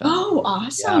myself. And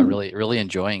awesome. Yeah, really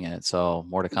enjoying it. So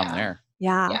more to come there.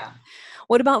 Yeah.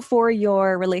 What about for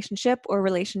your relationship or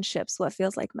relationships? What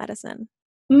feels like medicine?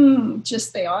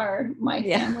 Just they are my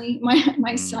family,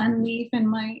 my son Leaf and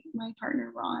my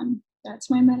partner Ron. That's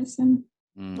my medicine.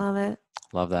 Love it.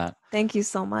 Love that. Thank you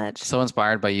so much. So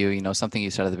inspired by you. You know, something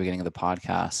you said at the beginning of the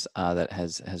podcast that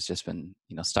has just been,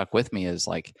 you know, stuck with me is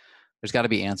like, there's got to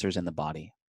be answers in the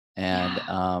body. And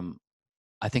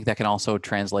I think that can also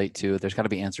translate to there's got to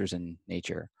be answers in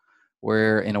nature.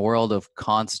 We're in a world of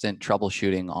constant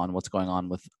troubleshooting on what's going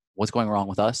wrong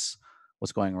with us,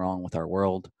 what's going wrong with our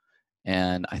world.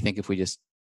 And I think if we just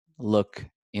look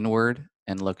inward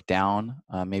and look down,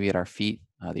 maybe at our feet,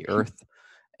 the earth,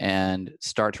 and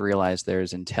start to realize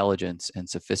there's intelligence and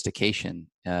sophistication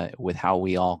with how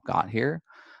we all got here,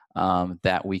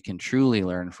 that we can truly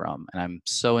learn from. And I'm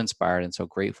so inspired and so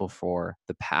grateful for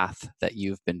the path that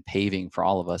you've been paving for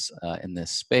all of us in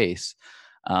this space.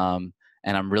 And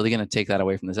I'm really going to take that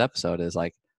away from this episode is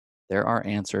like, there are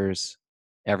answers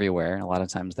everywhere. And a lot of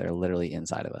times they're literally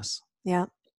inside of us. Yeah.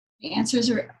 The answers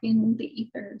are in the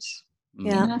ethers,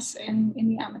 in us and in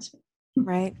the atmosphere.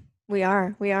 Right. We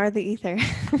are the ether.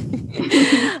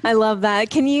 I love that.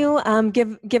 Can you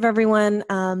give everyone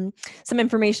some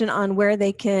information on where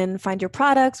they can find your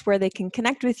products, where they can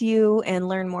connect with you and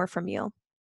learn more from you?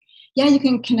 Yeah, you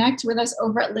can connect with us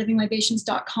over at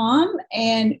livinglibations.com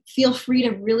and feel free to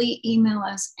really email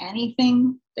us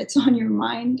anything that's on your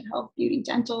mind, health, beauty,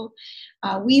 dental.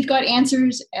 We've got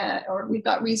answers or we've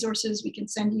got resources we can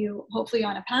send you hopefully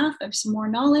on a path of some more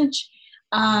knowledge.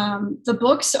 The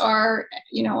books are,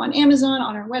 on Amazon,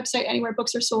 on our website, anywhere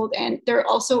books are sold, and they're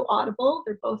also Audible.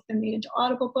 They're both been made into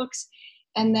Audible books.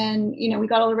 And then, we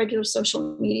got all the regular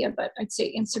social media, but I'd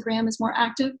say Instagram is more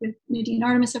active with Nadine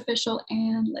Artemis Official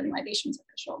and Living Libations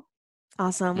Official.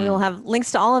 Awesome. We will have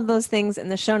links to all of those things in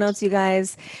the show notes, you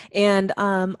guys. And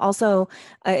also,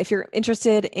 if you're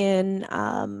interested in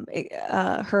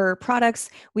her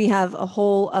products, we have a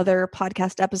whole other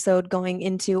podcast episode going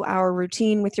into our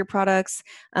routine with your products.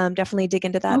 Definitely dig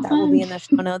into that. That will be in the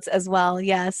show notes as well.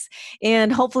 Yes.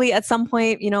 And hopefully at some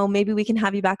point, maybe we can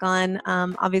have you back on.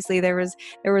 Obviously, there was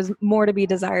more to be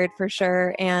desired for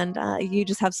sure. And you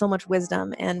just have so much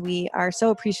wisdom. And we are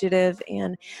so appreciative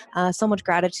and so much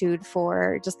gratitude for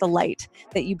just the light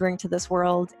that you bring to this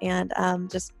world, and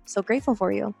just so grateful for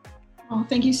you. Oh,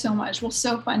 thank you so much. Well,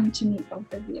 so fun to meet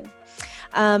both of you.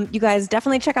 You guys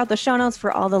definitely check out the show notes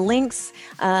for all the links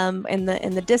and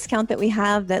the discount that we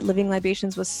have that Living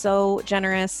Libations was so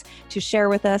generous to share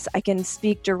with us. I can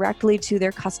speak directly to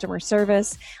their customer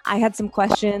service. I had some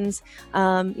questions,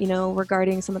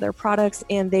 regarding some of their products,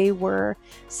 and they were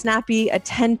snappy,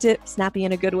 attentive, snappy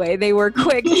in a good way. They were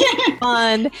quick,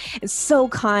 fun, so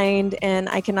kind, and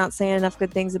I cannot say enough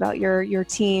good things about your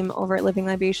team over at Living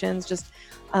Libations. Just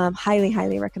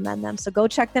highly recommend them. So go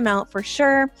check them out for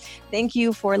sure. Thank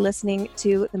you for listening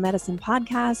to the Medicine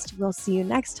Podcast. We'll see you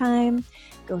next time.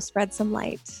 Go spread some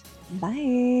light.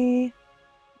 Bye.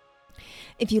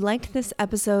 If you liked this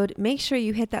episode, make sure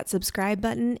you hit that subscribe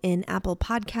button in Apple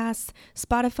Podcasts,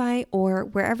 Spotify, or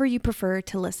wherever you prefer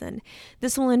to listen.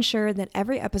 This will ensure that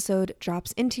every episode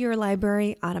drops into your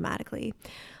library automatically.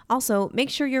 Also, make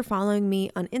sure you're following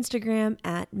me on Instagram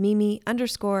at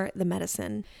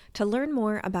Mimi_the_medicine. To learn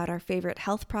more about our favorite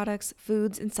health products,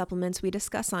 foods, and supplements we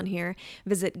discuss on here,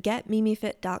 visit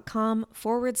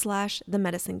getmimifit.com/the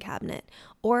medicine cabinet,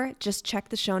 or just check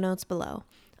the show notes below.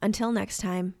 Until next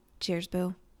time, cheers,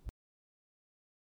 boo.